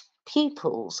teach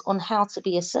pupils on how to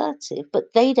be assertive,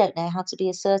 but they don't know how to be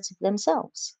assertive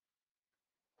themselves.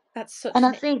 That's such And I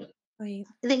an think point.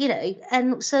 that,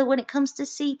 and so when it comes to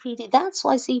CPD, that's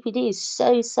why CPD is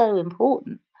so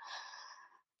important.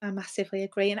 I massively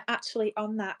agree. And actually,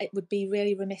 on that, it would be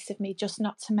really remiss of me just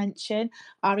not to mention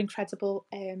our incredible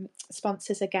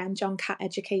sponsors again, John Catt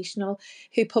Educational,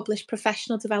 who publish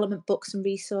professional development books and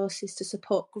resources to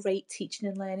support great teaching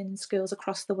and learning in schools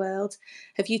across the world.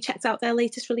 Have you checked out their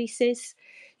latest releases?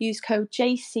 Use code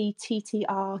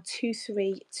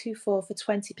JCTTR2324 for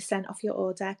 20% off your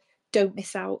order. Don't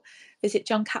miss out. Visit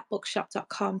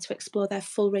johncattbookshop.com to explore their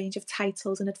full range of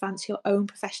titles and advance your own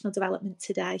professional development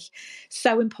today.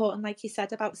 So important, like you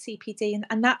said, about CPD.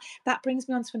 And that brings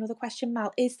me on to another question,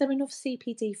 Mal. Is there enough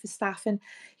CPD for staff? And,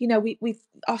 we've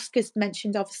Oscar's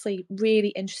mentioned, obviously, really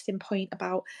interesting point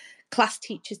about class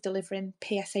teachers delivering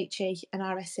PSHE and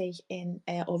RSE in,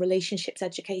 or relationships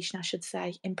education, I should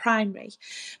say, in primary,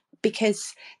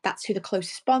 because that's who the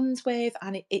closest bonds with,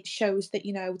 and it shows that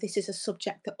this is a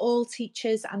subject that all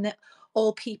teachers and that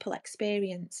all people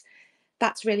experience.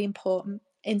 That's really important.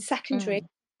 In secondary,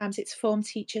 sometimes it's form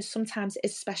teachers, sometimes it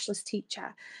is a specialist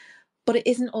teacher, but it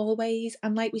isn't always.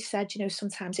 And like we said,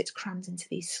 sometimes it's crammed into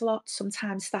these slots,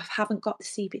 sometimes staff haven't got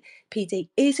the CPD.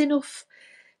 Is enough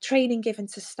training given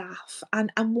to staff?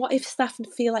 And what if staff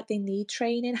feel like they need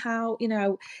training? How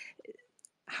do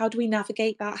we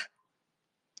navigate that?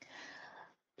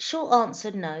 Short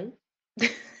answer, no.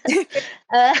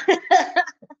 uh,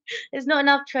 there's not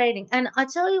enough training. And I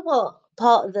tell you what,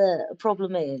 part of the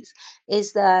problem is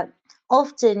that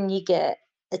often you get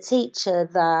a teacher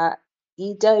that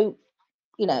you don't,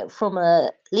 from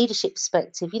a leadership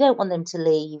perspective, you don't want them to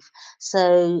leave.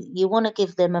 So you want to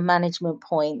give them a management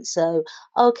point. So,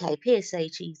 okay,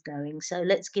 PSHE is going. So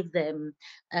let's give them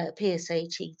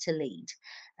PSHE to lead.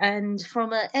 And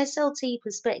from a SLT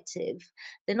perspective,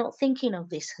 they're not thinking of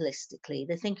this holistically.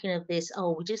 They're thinking of this,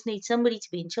 oh, we just need somebody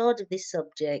to be in charge of this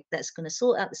subject that's going to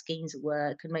sort out the schemes of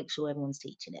work and make sure everyone's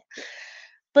teaching it.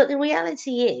 But the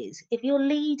reality is, if you're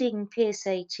leading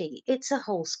PSHE, it's a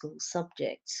whole school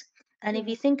subject. And if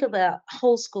you think about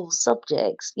whole school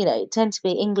subjects, tend to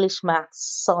be English,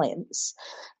 maths, science.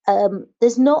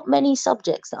 There's not many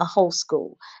subjects that are whole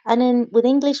school. And then with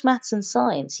English, maths, and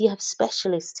science, you have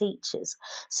specialist teachers.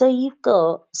 So you've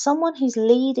got someone who's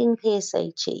leading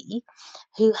PSHE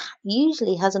who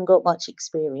usually hasn't got much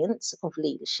experience of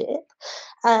leadership,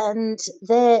 and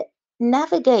they're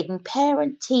navigating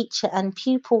parent, teacher, and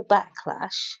pupil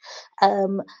backlash.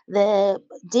 They're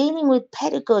dealing with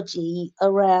pedagogy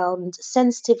around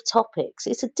sensitive topics.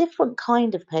 It's a different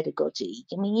kind of pedagogy.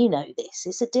 I mean, you know this.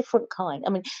 It's a different kind. I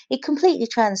mean, it completely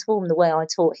transformed the way I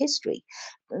taught history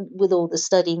with all the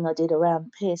studying I did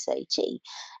around PSHE.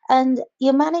 And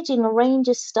you're managing a range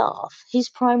of staff whose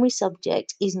primary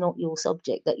subject is not your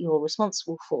subject that you're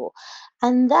responsible for.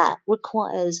 And that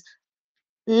requires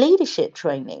leadership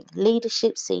training,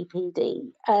 leadership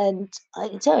CPD. And I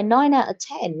can tell you, 9 out of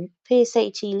 10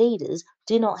 PSHE leaders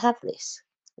do not have this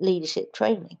leadership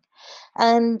training.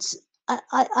 And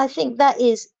I think that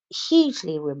is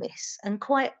hugely remiss. And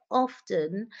quite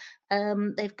often,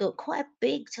 they've got quite a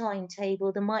big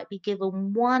timetable. They might be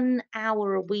given 1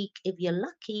 hour a week if you're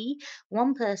lucky.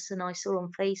 One person I saw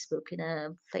on Facebook in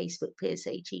a Facebook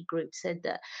PSHE group said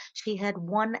that she had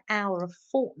 1 hour a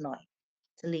fortnight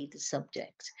to lead the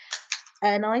subject.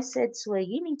 And I said to her,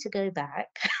 you need to go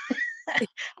back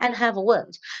and have a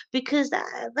word, because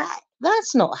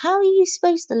that's not how are you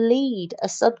supposed to lead a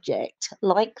subject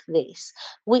like this,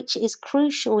 which is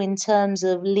crucial in terms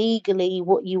of legally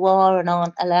what you are and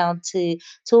aren't allowed to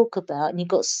talk about. And you've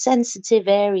got sensitive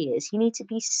areas. You need to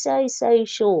be so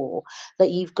sure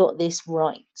that you've got this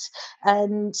right.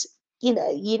 And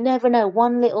you never know,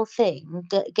 one little thing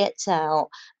gets out,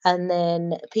 and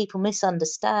then people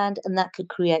misunderstand, and that could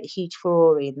create huge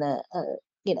furore in the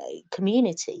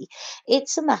community.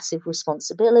 It's a massive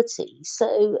responsibility.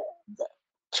 So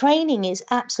training is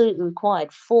absolutely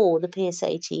required for the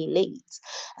PSHE leads.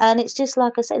 And it's just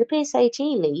like I say, the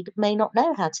PSHE lead may not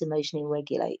know how to emotionally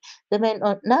regulate. They may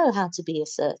not know how to be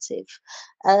assertive.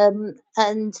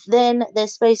 And then they're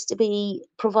supposed to be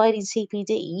providing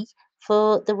CPD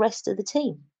for the rest of the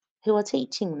team who are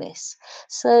teaching this.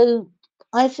 So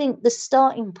I think the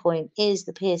starting point is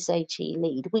the PSHE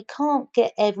lead. We can't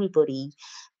get everybody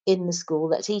in the school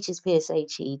that teaches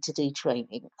PSHE to do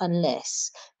training unless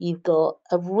you've got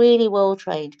a really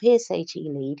well-trained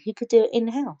PSHE lead who could do it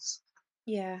in-house.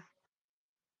 Yeah.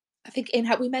 I think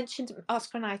we mentioned,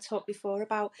 Oscar and I talked before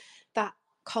about that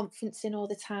conferencing all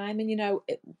the time, and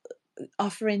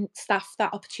offering staff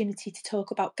that opportunity to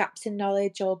talk about gaps in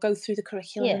knowledge or go through the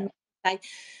curriculum Yeah. and say,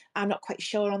 I'm not quite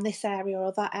sure on this area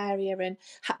or that area, and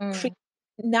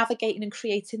navigating and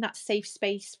creating that safe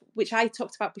space, which I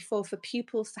talked about before, for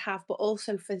pupils to have, but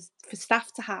also for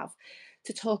staff to have,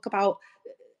 to talk about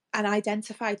and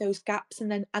identify those gaps, and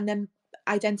then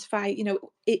identify,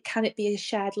 can it be a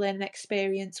shared learning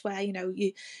experience where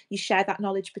you share that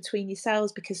knowledge between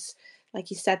yourselves because, like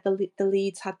you said, the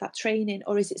leads had that training,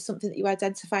 or is it something that you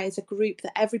identify as a group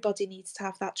that everybody needs to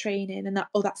have that training and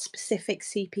that specific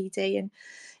CPD? And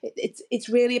it's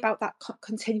really about that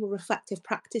continual reflective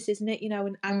practice, isn't it?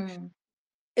 And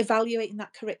evaluating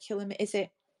that curriculum. Is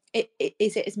it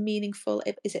as meaningful?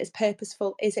 Is it as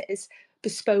purposeful? Is it as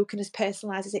bespoke and as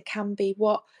personalised as it can be?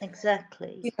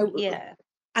 Exactly. Yeah.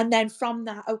 And then from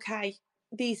that, okay,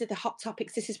 these are the hot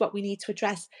topics. This is what we need to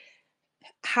address.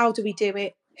 How do we do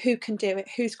it? Who can do it?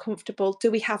 Who's comfortable? Do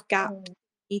we have gaps?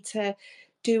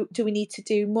 Do we need to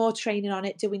do more training on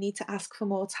it? Do we need to ask for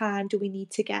more time? Do we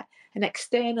need to get an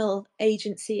external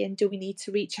agency in? Do we need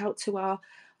to reach out to our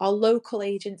local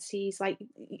agencies? Like,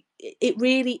 it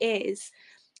really is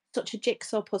such a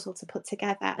jigsaw puzzle to put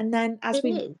together. And then as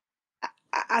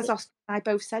Oscar and I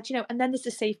both said, and then there's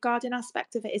the safeguarding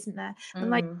aspect of it, isn't there? And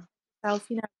like yourself,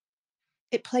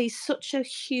 it plays such a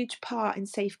huge part in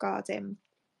safeguarding.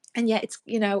 And yet it's,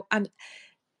 and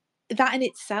that in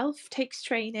itself takes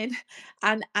training,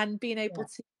 and being able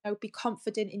to be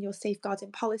confident in your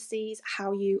safeguarding policies,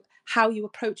 how you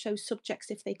approach those subjects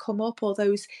if they come up, or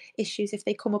those issues if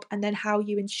they come up, and then how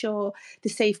you ensure the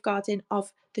safeguarding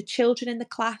of the children in the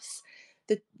class,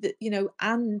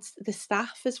 and the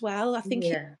staff as well. I think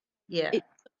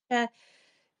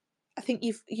I think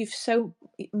you've so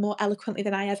more eloquently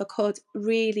than I ever could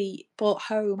really brought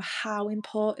home how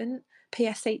important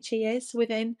PSHE is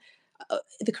within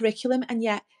the curriculum, and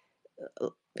yet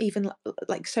even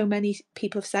like so many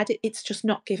people have said, it's just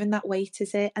not given that weight,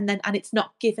 is it? And it's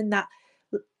not given that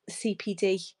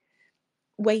CPD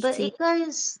But weighting.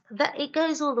 it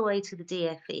goes all the way to the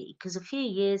DFE, because a few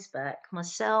years back,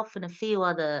 myself and a few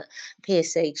other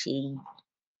PSHE,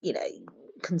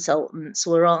 consultants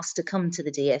were asked to come to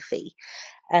the DFE,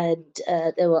 and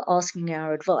they were asking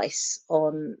our advice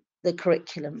on the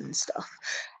curriculum and stuff.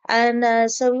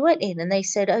 And so we went in, and they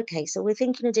said, okay, so we're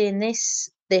thinking of doing this,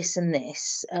 this, and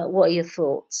this. What are your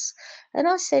thoughts? And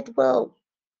I said, well,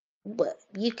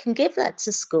 you can give that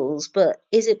to schools, but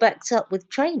is it backed up with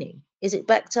training? Is it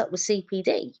backed up with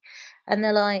CPD? And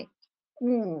they're like,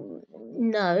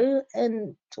 no.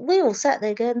 And we all sat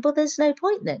there going, well, there's no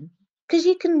point then, because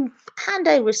you can hand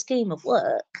over a scheme of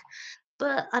work,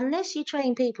 but unless you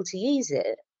train people to use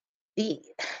it,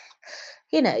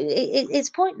 it's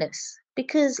pointless.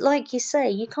 Because, like you say,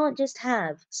 you can't just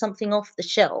have something off the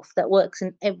shelf that works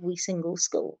in every single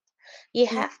school. You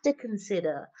have to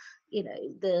consider,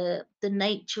 the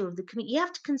nature of the community. You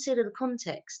have to consider the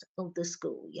context of the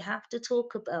school. You have to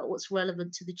talk about what's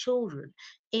relevant to the children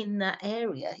in that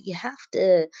area. You have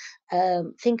to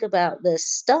think about the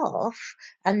staff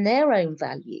and their own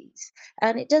values.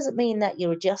 And it doesn't mean that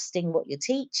you're adjusting what you're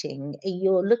teaching.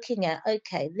 You're looking at,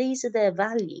 okay, these are their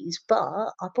values,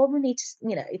 but I probably need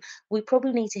to, we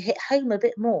probably need to hit home a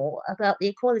bit more about the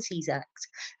Equalities Act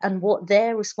and what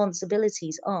their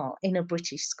responsibilities are in a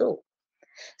British school.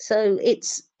 So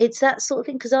it's that sort of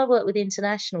thing, because I work with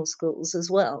international schools as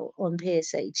well on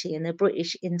PSHE, and they're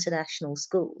British international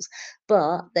schools,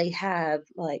 but they have,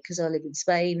 like, because I live in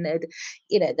Spain,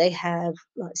 they have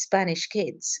like Spanish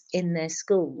kids in their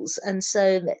schools, and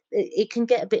so it can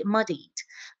get a bit muddied.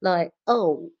 Like,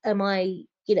 oh, am I?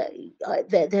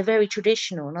 They're very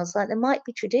traditional, and I was like, there might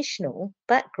be traditional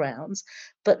backgrounds,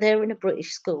 but they're in a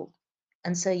British school,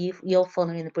 and so you're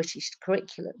following the British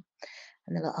curriculum.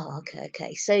 And they're like, "Oh, okay,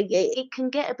 okay." So it can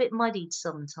get a bit muddied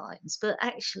sometimes, but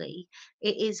actually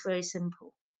it is very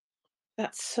simple.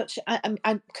 That's such, and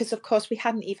because of course we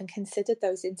hadn't even considered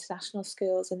those international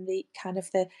schools and the kind of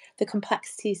the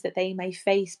complexities that they may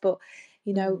face. But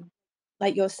you know, Mm,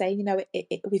 like you're saying,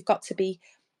 we've got to be.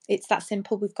 It's that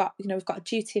simple. We've got a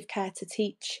duty of care to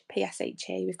teach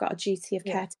PSHE. We've got a duty of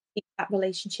yeah. care to teach that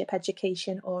relationship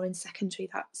education, or in secondary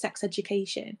that sex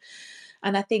education.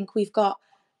 And I think we've got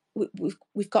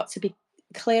to be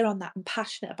clear on that and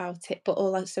passionate about it, but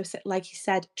also, like you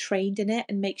said, trained in it,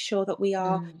 and make sure that we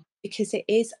are, Mm, because it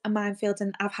is a minefield.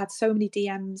 And I've had so many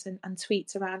DMs and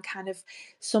tweets around kind of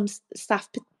some staff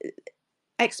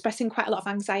expressing quite a lot of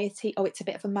anxiety. Oh, it's a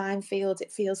bit of a minefield.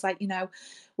 It feels like,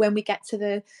 when we get to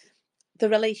the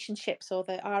relationships or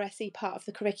the RSE part of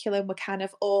the curriculum, we're kind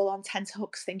of all on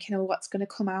tenterhooks thinking, oh, what's going to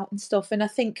come out and stuff. And I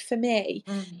think for me,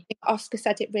 mm, I think Oscar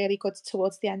said it really good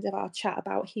towards the end of our chat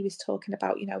about, he was talking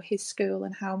about, his school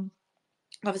and how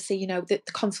obviously, the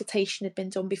consultation had been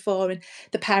done before and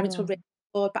the parents were really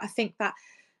mm. bored. But I think that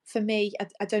for me,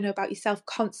 I don't know about yourself,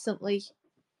 constantly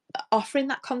offering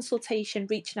that consultation,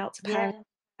 reaching out to parents,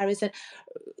 Yeah, and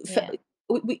for, yeah.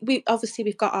 we obviously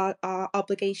we've got our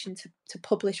obligation to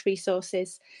publish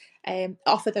resources,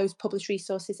 offer those published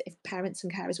resources if parents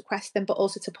and carers request them, but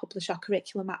also to publish our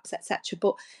curriculum maps, etc.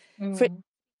 But for it Mm,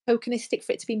 tokenistic,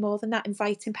 for it to be more than that,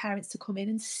 inviting parents to come in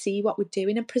and see what we're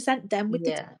doing and present them with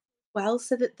the data yeah, as well,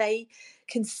 so that they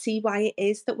can see why it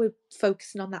is that we're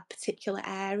focusing on that particular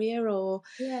area. Or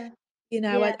yeah, I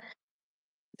yeah.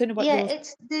 don't know what Yeah, yours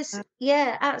it's this. are.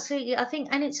 Yeah, absolutely. I think,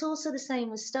 and it's also the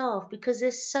same with staff, because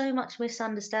there's so much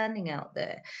misunderstanding out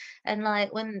there. And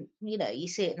like when, you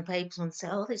see it in the papers and say,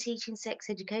 oh, they're teaching sex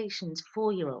education to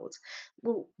 4-year-olds.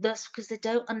 Well, that's because they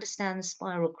don't understand the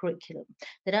spiral curriculum.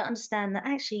 They don't understand that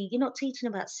actually you're not teaching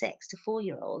about sex to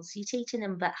 4-year-olds. You're teaching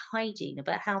them about hygiene,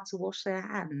 about how to wash their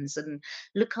hands and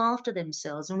look after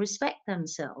themselves and respect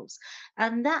themselves.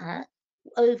 And that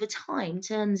over time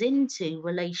turns into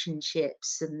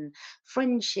relationships and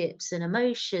friendships and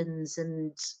emotions,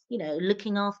 and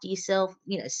looking after yourself,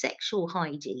 sexual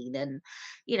hygiene, and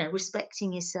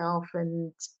respecting yourself,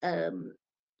 and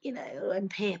and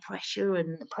peer pressure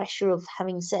and the pressure of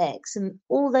having sex and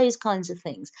all those kinds of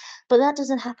things. But that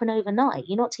doesn't happen overnight.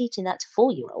 You're not teaching that to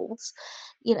 4-year-olds.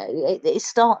 It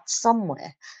starts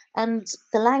somewhere, and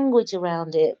the language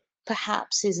around it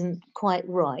perhaps isn't quite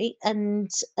right. And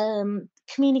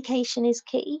communication is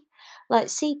key. Like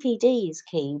CPD is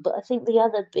key, but I think the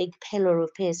other big pillar of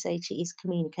PSHE is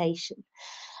communication.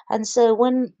 And so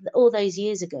when all those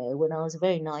years ago, when I was a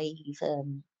very naive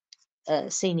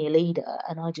senior leader,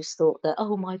 and I just thought that,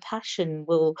 oh, my passion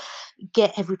will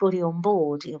get everybody on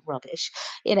board. Rubbish,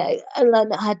 And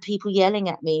then I had people yelling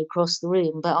at me across the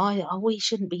room, but we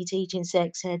shouldn't be teaching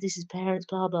sex ed. This is parents,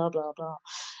 blah blah blah blah.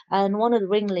 And one of the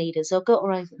ringleaders, I got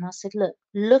her over and I said,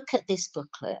 look at this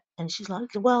booklet. And she's like,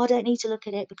 well, I don't need to look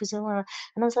at it because I want to.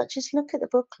 And I was like, just look at the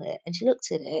booklet. And she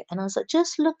looked at it, and I was like,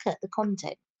 just look at the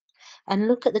content and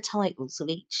look at the titles of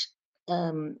each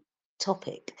um,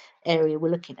 topic area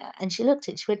we're looking at. And she looked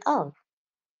at it, she went, oh,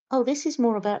 this is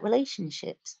more about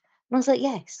relationships. And I was like,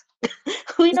 yes.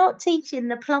 We're not teaching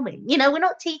the plumbing, we're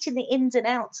not teaching the ins and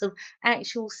outs of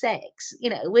actual sex,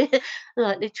 we're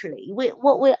like literally,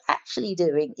 what we're actually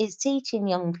doing is teaching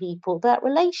young people about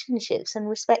relationships and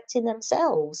respecting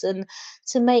themselves and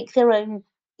to make their own,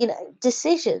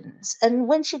 decisions. And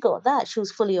when she got that, she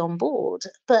was fully on board.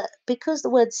 But because the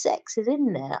word sex is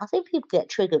in there, I think people get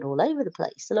triggered all over the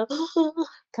place. They're like,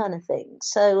 kind of thing.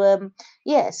 So,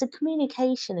 yeah, so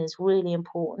communication is really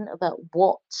important about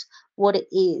what it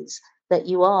is that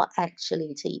you are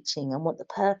actually teaching and what the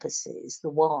purpose is,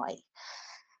 the why,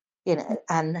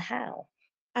 and the how.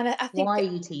 And I Why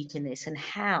think, are you teaching this, and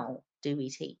how do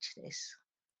we teach this?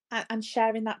 and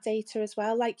sharing that data as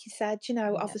well, like you said,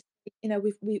 Yeah. obviously,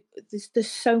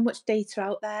 there's so much data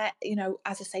out there,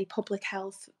 as I say, public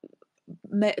health,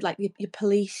 like your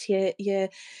police, your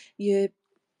your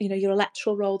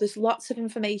electoral roll. There's lots of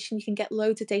information. You can get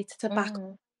loads of data to back up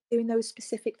Mm, doing those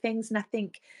specific things. And I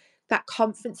think that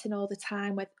conferencing all the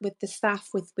time with the staff,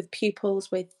 with pupils,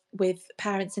 with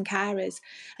parents and carers,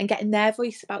 and getting their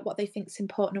voice about what they think is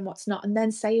important and what's not, and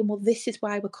then saying, well, this is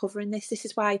why we're covering this. This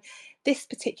is why this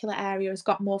particular area has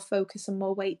got more focus and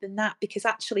more weight than that, because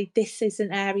actually this is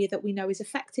an area that we know is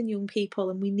affecting young people,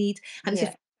 and we need, and it's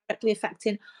Yeah. directly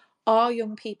affecting our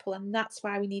young people, and that's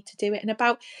why we need to do it. And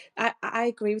about, I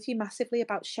agree with you massively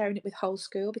about sharing it with whole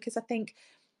school, because I think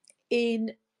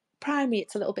in primary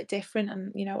it's a little bit different,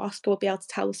 and Oscar will be able to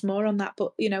tell us more on that.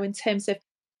 But in terms of,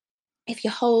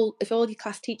 if all your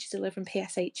class teachers are delivering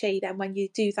PSHE, then when you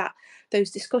do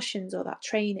those discussions or that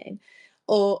training,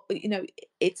 or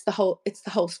it's the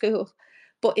whole school.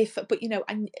 But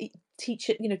and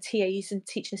teacher, TAs and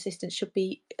teaching assistants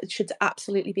should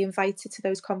absolutely be invited to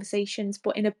those conversations.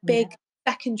 But in a big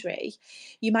secondary,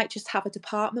 you might just have a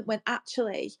department, when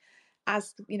actually,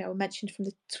 as mentioned from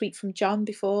the tweet from John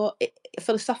before,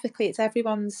 philosophically it's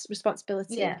everyone's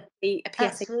responsibility Yeah. to be a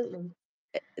PSHE Absolutely.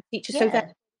 teacher. So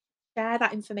Yeah. share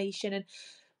that information, and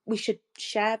we should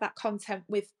share that content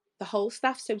with the whole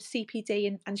staff. So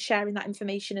CPD and sharing that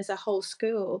information as a whole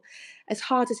school, as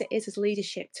hard as it is as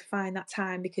leadership to find that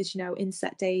time, because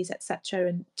inset days, etc.,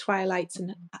 and twilights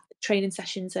and training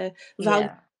sessions are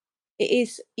valuable. Yeah. It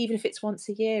is, even if it's once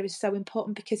a year, is so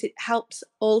important, because it helps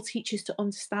all teachers to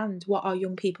understand what our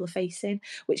young people are facing,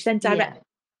 which then Yeah.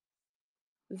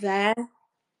 direct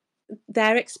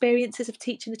their experiences of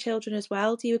teaching the children as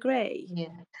well. Do you agree?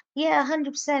 Yeah. Yeah,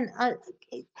 100%.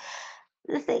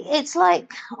 It's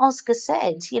like Oscar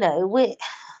said,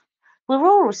 we're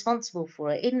all responsible for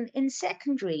it. In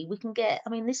secondary, we can get, I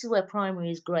mean, this is where primary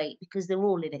is great because they're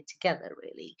all in it together,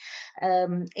 really.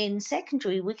 In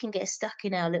secondary, we can get stuck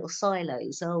in our little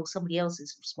silos. Oh, somebody else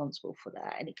is responsible for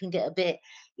that. And it can get a bit,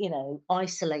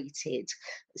 isolated.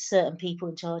 Certain people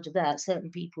in charge of that,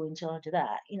 certain people in charge of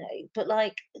that, But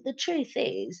like the truth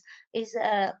is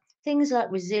things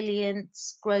like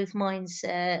resilience, growth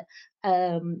mindset,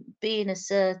 being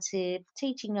assertive,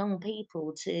 teaching young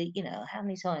people to, how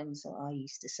many times I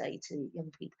used to say to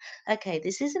young people, okay,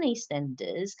 this isn't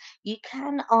EastEnders. You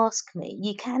can ask me,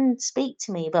 you can speak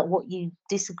to me about what you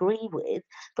disagree with,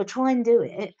 but try and do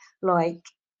it like,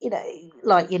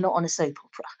 like you're not on a soap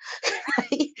opera.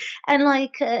 Right?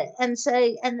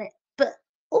 And but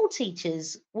all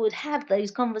teachers would have those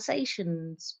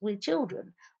conversations with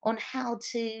children on how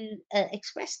to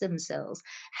express themselves,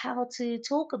 how to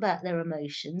talk about their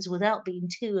emotions without being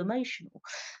too emotional.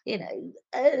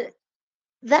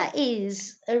 That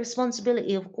is a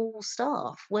responsibility of all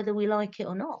staff, whether we like it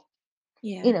or not.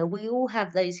 Yeah. We all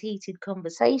have those heated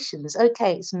conversations.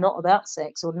 Okay, it's not about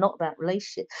sex or not about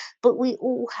relationship, but we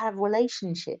all have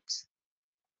relationships.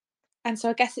 And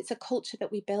so I guess it's a culture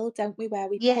that we build, don't we, where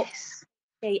we put Yes.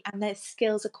 and their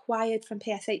skills acquired from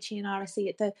PSHE and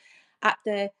RSE at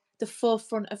the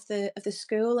forefront of the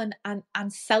school,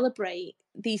 and celebrate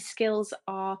these skills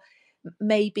are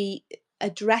maybe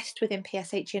addressed within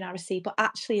PSHE and RSE, but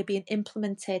actually are being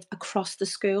implemented across the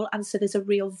school, and so there's a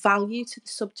real value to the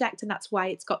subject, and that's why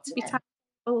it's got to be Yeah.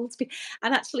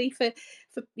 and actually for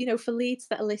leads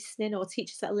that are listening, or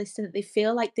teachers that are listening, that they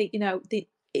feel like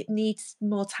it needs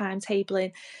more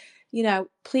timetabling,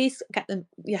 please get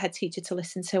your head teacher to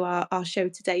listen to our show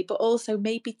today, but also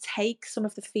maybe take some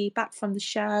of the feedback from the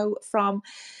show, from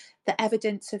the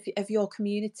evidence of your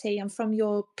community and from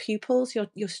your pupils,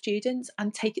 your students,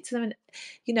 and take it to them. And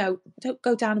don't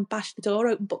go down and bash the door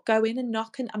open, but go in and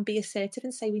knock and be assertive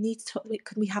and say, we need to talk,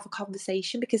 can we have a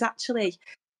conversation? Because actually,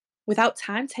 without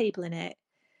timetabling it,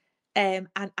 and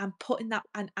putting that,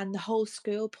 and the whole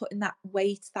school putting that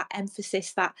weight, that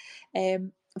emphasis, that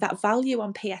value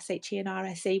on PSHE and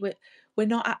RSE, we're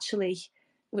not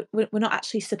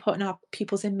actually supporting our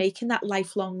pupils in making that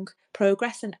lifelong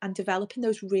progress and developing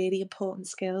those really important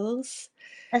skills.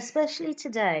 Especially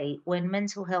today when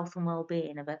mental health and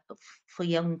well-being for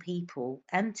young people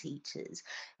and teachers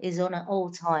is on an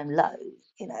all-time low.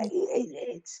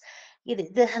 It's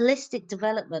the holistic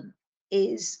development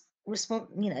is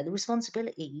the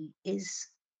responsibility is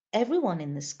everyone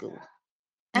in the school.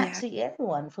 Yeah. Absolutely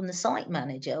everyone, from the site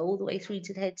manager all the way through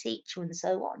to the head teacher and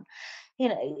so on.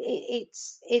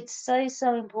 It's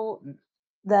so important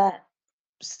that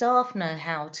staff know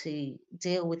how to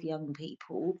deal with young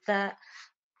people that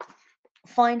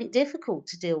find it difficult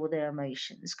to deal with their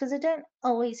emotions because they don't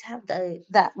always have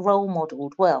that role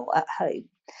modeled well at home.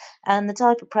 And the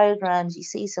type of programs you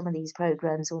see, some of these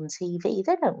programs on TV,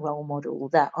 they don't role model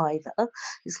that either.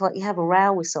 It's like you have a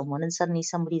row with someone and suddenly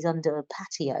somebody's under a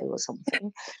patio or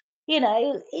something.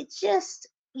 It's just,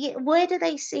 yeah, where do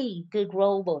they see good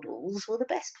role models? Well, the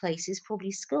best place is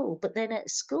probably school. But then at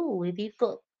school, if you've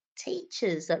got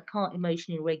teachers that can't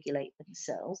emotionally regulate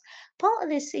themselves, part of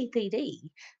this CPD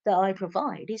that I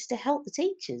provide is to help the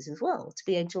teachers as well to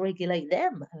be able to regulate their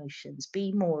emotions,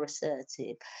 be more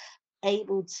assertive,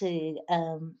 able to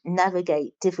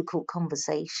navigate difficult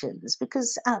conversations.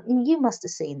 Because you must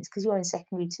have seen this because you're in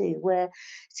secondary too, where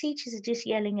teachers are just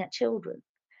yelling at children.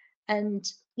 And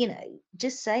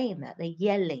just saying that they're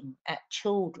yelling at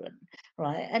children,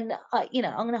 right? And I'm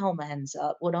going to hold my hands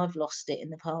up when I've lost it in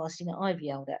the past. I've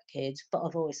yelled at kids, but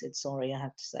I've always said sorry, I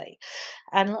have to say.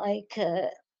 And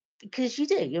because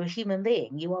you're a human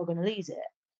being, you are going to lose it.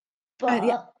 Yeah,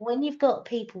 But when you've got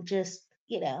people just,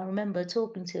 I remember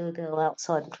talking to a girl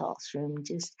outside the classroom,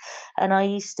 and I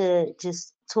used to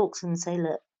just talk to them and say,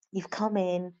 look, you've come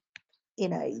in, you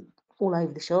know, all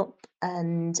over the shop,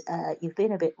 and you've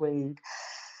been a bit rude.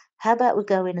 How about we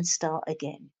go in and start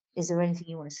again? Is there anything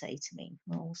you want to say to me?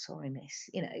 Oh, sorry, miss.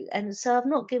 And so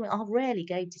I rarely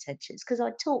gave detentions because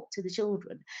I talk to the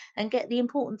children and the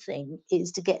important thing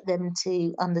is to get them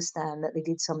to understand that they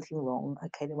did something wrong.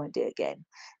 Okay, they won't do it again.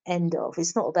 End of.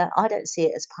 It's not about, I don't see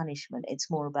it as punishment.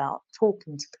 It's more about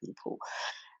talking to people.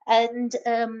 And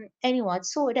anyway, I'd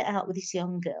sorted it out with this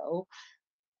young girl.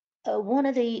 One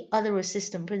of the other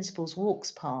assistant principals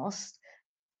walks past,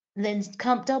 then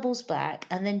doubles back,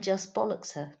 and then just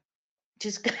bollocks her.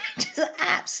 Just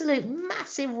absolute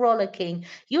massive rollicking.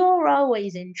 You're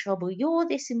always in trouble. You're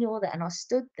this and you're that. And I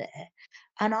stood there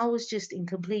and I was just in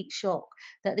complete shock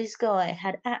that this guy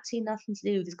had absolutely nothing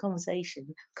to do with this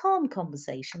conversation, calm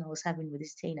conversation I was having with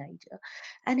this teenager.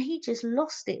 And he just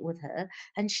lost it with her.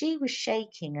 And she was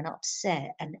shaking and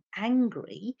upset and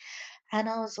angry. And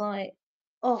I was like,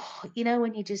 oh,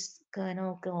 when you're just going,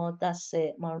 oh God, that's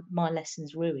it. My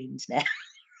lesson's ruined now.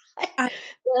 I,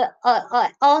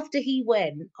 But after he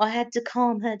went, I had to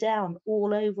calm her down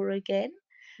all over again.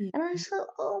 yeah. And I just thought,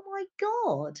 oh my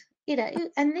God,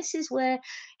 and this is where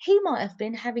he might have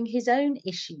been having his own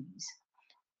issues.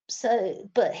 So,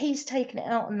 but he's taken it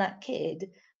out on that kid.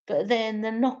 But then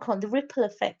the ripple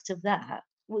effect of that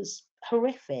was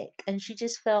horrific. And she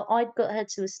just felt I'd got her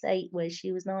to a state where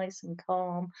she was nice and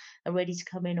calm and ready to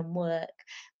come in and work.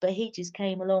 But he just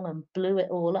came along and blew it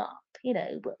all up,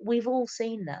 But we've all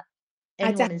seen that. I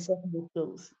Anyone in secondary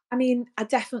schools. I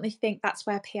definitely think that's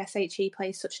where PSHE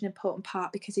plays such an important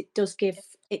part because it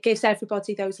gives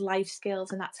everybody those life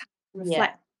skills, and that's how to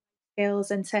reflect skills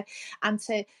and to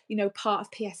part of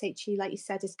PSHE, like you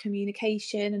said, is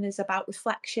communication and is about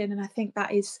reflection. And I think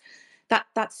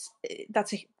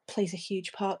plays a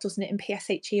huge part, doesn't it, in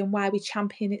PSHE and why we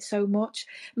champion it so much.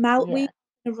 Mal, Yeah.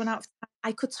 we're run out of time.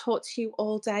 I could talk to you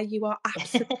all day. You are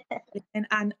absolutely brilliant,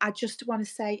 and I just want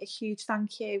to say a huge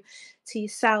thank you to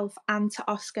yourself and to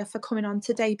Oscar for coming on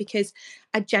today, because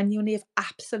I genuinely have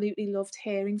absolutely loved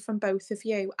hearing from both of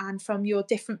you and from your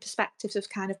different perspectives of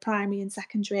kind of primary and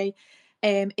secondary.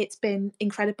 It's been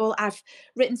incredible. I've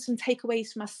written some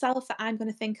takeaways for myself that I'm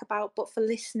going to think about, but for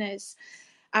listeners,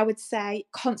 I would say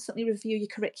constantly review your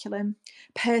curriculum,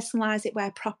 personalise it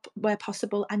where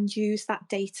possible, and use that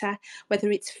data,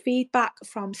 whether it's feedback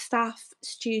from staff,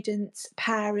 students,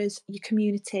 parents, your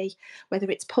community, whether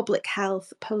it's public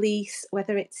health, police,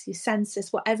 whether it's your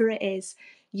census, whatever it is,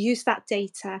 use that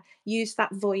data, use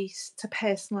that voice to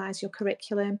personalise your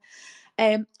curriculum.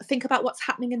 Think about what's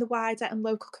happening in the wider and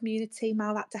local community.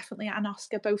 Mal, that definitely, and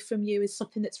Oscar, both from you, is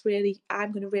something that's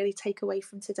I'm going to really take away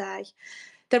from today.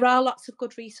 There are lots of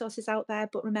good resources out there,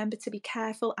 but remember to be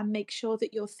careful and make sure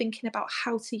that you're thinking about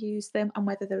how to use them and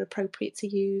whether they're appropriate to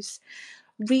use.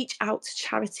 Reach out to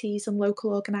charities and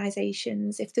local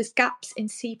organisations. If there's gaps in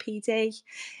CPD,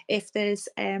 if there's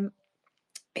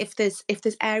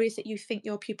areas that you think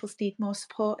your pupils need more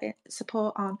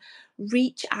support on,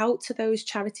 reach out to those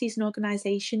charities and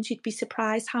organisations. You'd be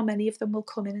surprised how many of them will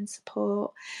come in and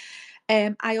support.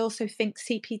 I also think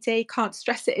CPD, can't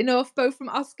stress it enough, both from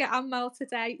Oscar and Mel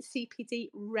today, CPD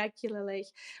regularly,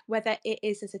 whether it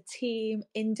is as a team,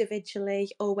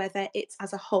 individually, or whether it's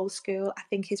as a whole school, I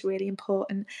think is really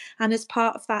important. And as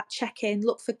part of that check-in,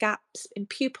 look for gaps in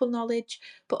pupil knowledge,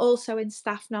 but also in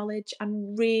staff knowledge,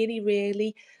 and really,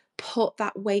 really put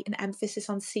that weight and emphasis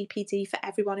on CPD for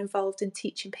everyone involved in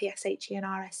teaching PSHE and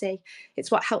RSE.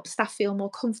 It's what helps staff feel more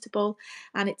comfortable,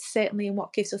 and it's certainly in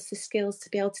what gives us the skills to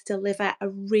be able to deliver a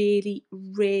really,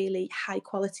 really high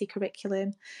quality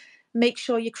curriculum. Make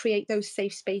sure you create those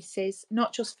safe spaces,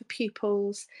 not just for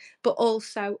pupils, but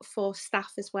also for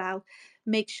staff as well.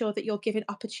 Make sure that you're giving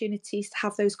opportunities to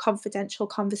have those confidential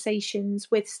conversations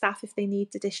with staff if they need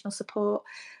additional support.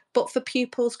 But for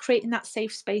pupils, creating that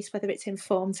safe space, whether it's in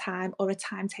form time or a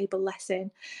timetable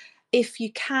lesson. If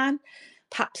you can,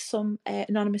 perhaps some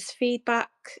anonymous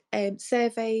feedback,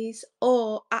 surveys,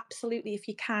 or absolutely, if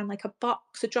you can, like a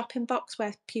drop-in box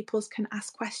where pupils can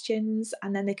ask questions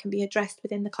and then they can be addressed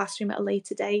within the classroom at a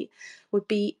later date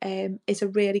is a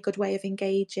really good way of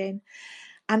engaging.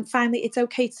 And finally, it's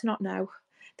okay to not know.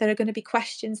 There are going to be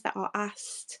questions that are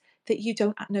asked that you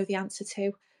don't know the answer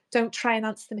to. Don't try and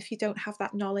answer them if you don't have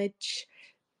that knowledge.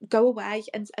 Go away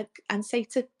and say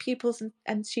to pupils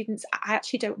and students, I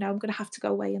actually don't know, I'm going to have to go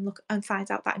away and look and find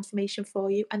out that information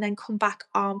for you, and then come back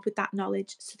armed with that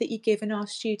knowledge, so that you're giving our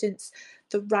students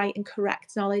the right and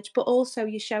correct knowledge, but also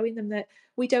you're showing them that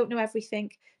we don't know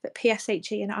everything, that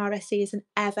PSHE and RSE is an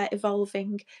ever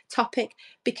evolving topic,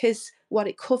 because what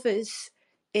it covers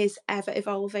is ever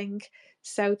evolving.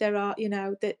 So there are,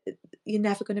 that you're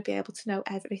never going to be able to know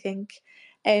everything.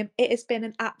 It has been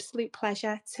an absolute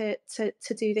pleasure to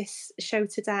do this show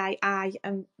today. I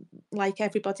am, like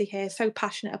everybody here, so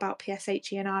passionate about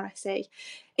PSHE and RSE.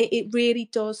 It really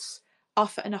does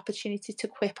offer an opportunity to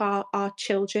equip our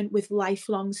children with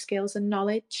lifelong skills and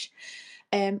knowledge.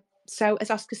 So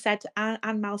as Oscar said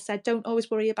and Mal said, don't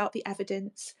always worry about the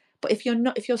evidence. But if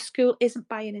your school isn't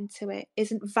buying into it,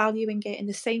 isn't valuing it in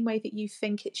the same way that you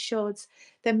think it should,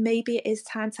 then maybe it is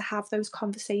time to have those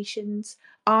conversations.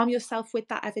 Arm yourself with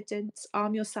that evidence.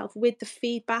 Arm yourself with the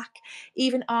feedback.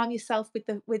 Even arm yourself with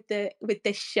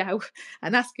this show,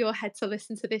 and ask your head to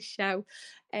listen to this show.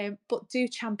 But do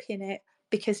champion it,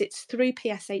 because it's through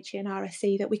PSHE and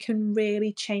RSE that we can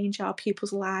really change our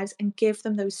pupils' lives and give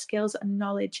them those skills and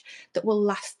knowledge that will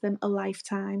last them a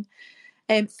lifetime.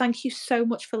 Thank you so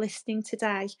much for listening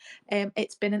today.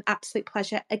 It's been an absolute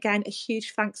pleasure. Again, a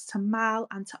huge thanks to Mal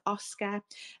and to Oscar.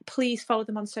 Please follow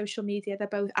them on social media. They're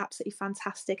both absolutely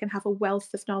fantastic and have a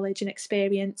wealth of knowledge and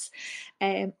experience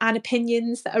and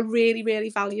opinions that are really,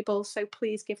 really valuable. So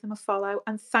please give them a follow.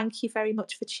 And thank you very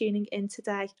much for tuning in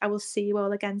today. I will see you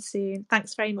all again soon.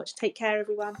 Thanks very much. Take care,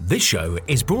 everyone. This show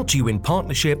is brought to you in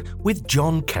partnership with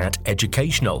John Catt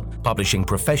Educational, publishing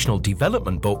professional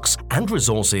development books and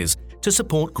resources to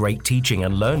support great teaching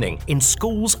and learning in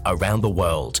schools around the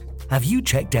world. Have you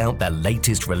checked out their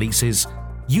latest releases?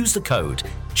 Use the code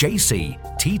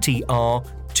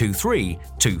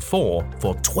JCTTR2324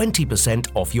 for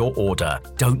 20% off your order.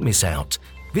 Don't miss out.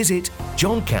 Visit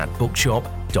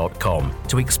johncattbookshop.com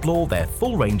to explore their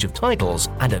full range of titles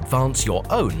and advance your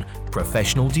own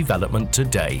professional development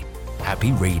today.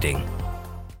 Happy reading.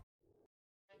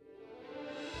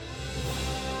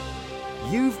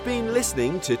 You've been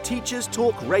listening to Teachers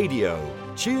Talk Radio.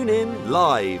 Tune in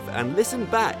live and listen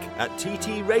back at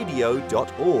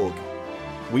ttradio.org.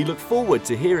 We look forward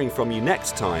to hearing from you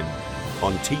next time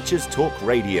on Teachers Talk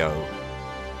Radio.